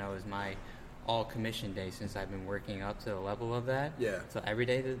guys don't know, is my all commission day since I've been working up to the level of that. Yeah. So every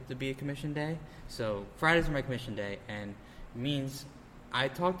day to be a commission day. So Fridays are my commission day, and means I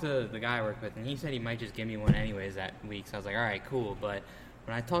talked to the guy I work with, and he said he might just give me one anyways that week. So I was like, all right, cool. But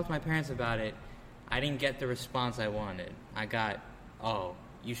when I talked to my parents about it, I didn't get the response I wanted. I got,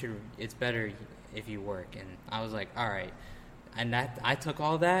 it's better if you work. And I was like, all right. And I took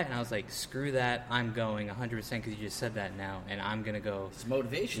all that, and I was like, screw that, I'm going 100% because you just said that now, and I'm going to go. It's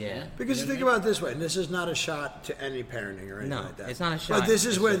motivation, man. Because you think about it this way, and this is not a shot to any parenting or anything like that. It's not a shot. But this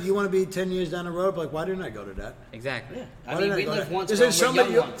is where you want to be 10 years down the road, why didn't I go to that? Exactly. Yeah. We live once, we're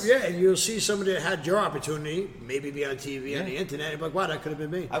young once. Yeah, and you'll see somebody that had your opportunity, maybe be on TV, on the internet, and wow, that could have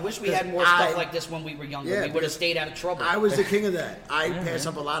been me. I wish we had more stuff like this when we were younger. We would have stayed out of trouble. I was the king of that. I passed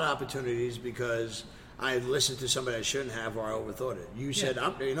up a lot of opportunities because I listened to somebody I shouldn't have, or I overthought it. You said,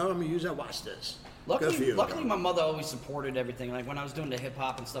 I'm going to use that. Watch this. Luckily, my mother always supported everything. Like when I was doing the hip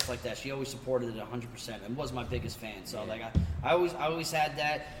hop and stuff like that, she always supported it 100% and was my biggest fan. So I always had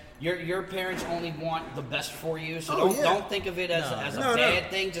that. Your parents only want the best for you, so don't think of it as a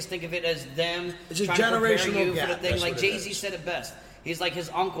bad thing. Just think of it as them it's a trying to prepare generational you gap. for the thing. That's like Jay-Z said it best. He's like his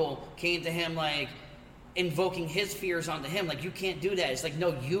uncle came to him like invoking his fears onto him. Like, you can't do that. It's like,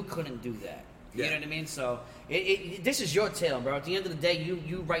 no, you couldn't do that. You know what I mean? So this is your tale, bro. At the end of the day,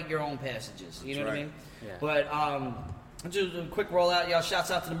 you write your own passages. You know what I mean? Yeah. But just a quick rollout, y'all.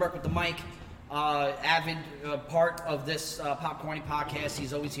 Shouts out to the Merc with the mic. Avid part of this Popcornie podcast.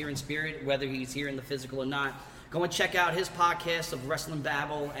 He's always here in spirit, whether he's here in the physical or not. Go and check out his podcast of Wrestling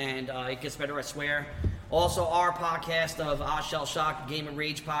Babble, and It Gets Better, I Swear. Also, our podcast of Shell Shock, Game of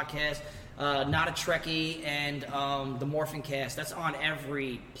Rage podcast, Not a Trekkie, and the Morphin Cast. That's on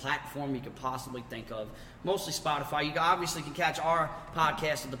every platform you could possibly think of. Mostly Spotify. You obviously can catch our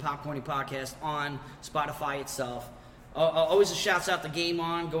podcast of the Popcornie podcast on Spotify itself. Always a shouts out to Game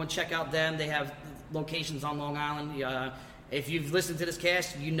On. Go and check out them. They have locations on Long Island. If you've listened to this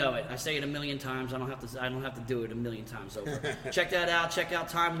cast, you know it. I say it a million times. I don't have to do it a million times over. Check that out. Check out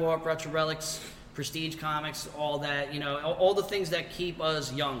Time Warp, Retro Relics, Prestige Comics, all that. You know, all the things that keep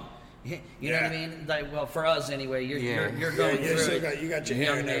us young. You know what I mean? Like, well, for us anyway. You're going through it. You got your hair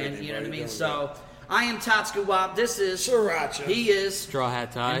young and man. everything. You know what I mean? So I am Tots Guwop. This is Sriracha. He is Straw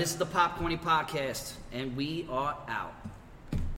Hat Tie. And this is the Popcornie podcast, and we are out.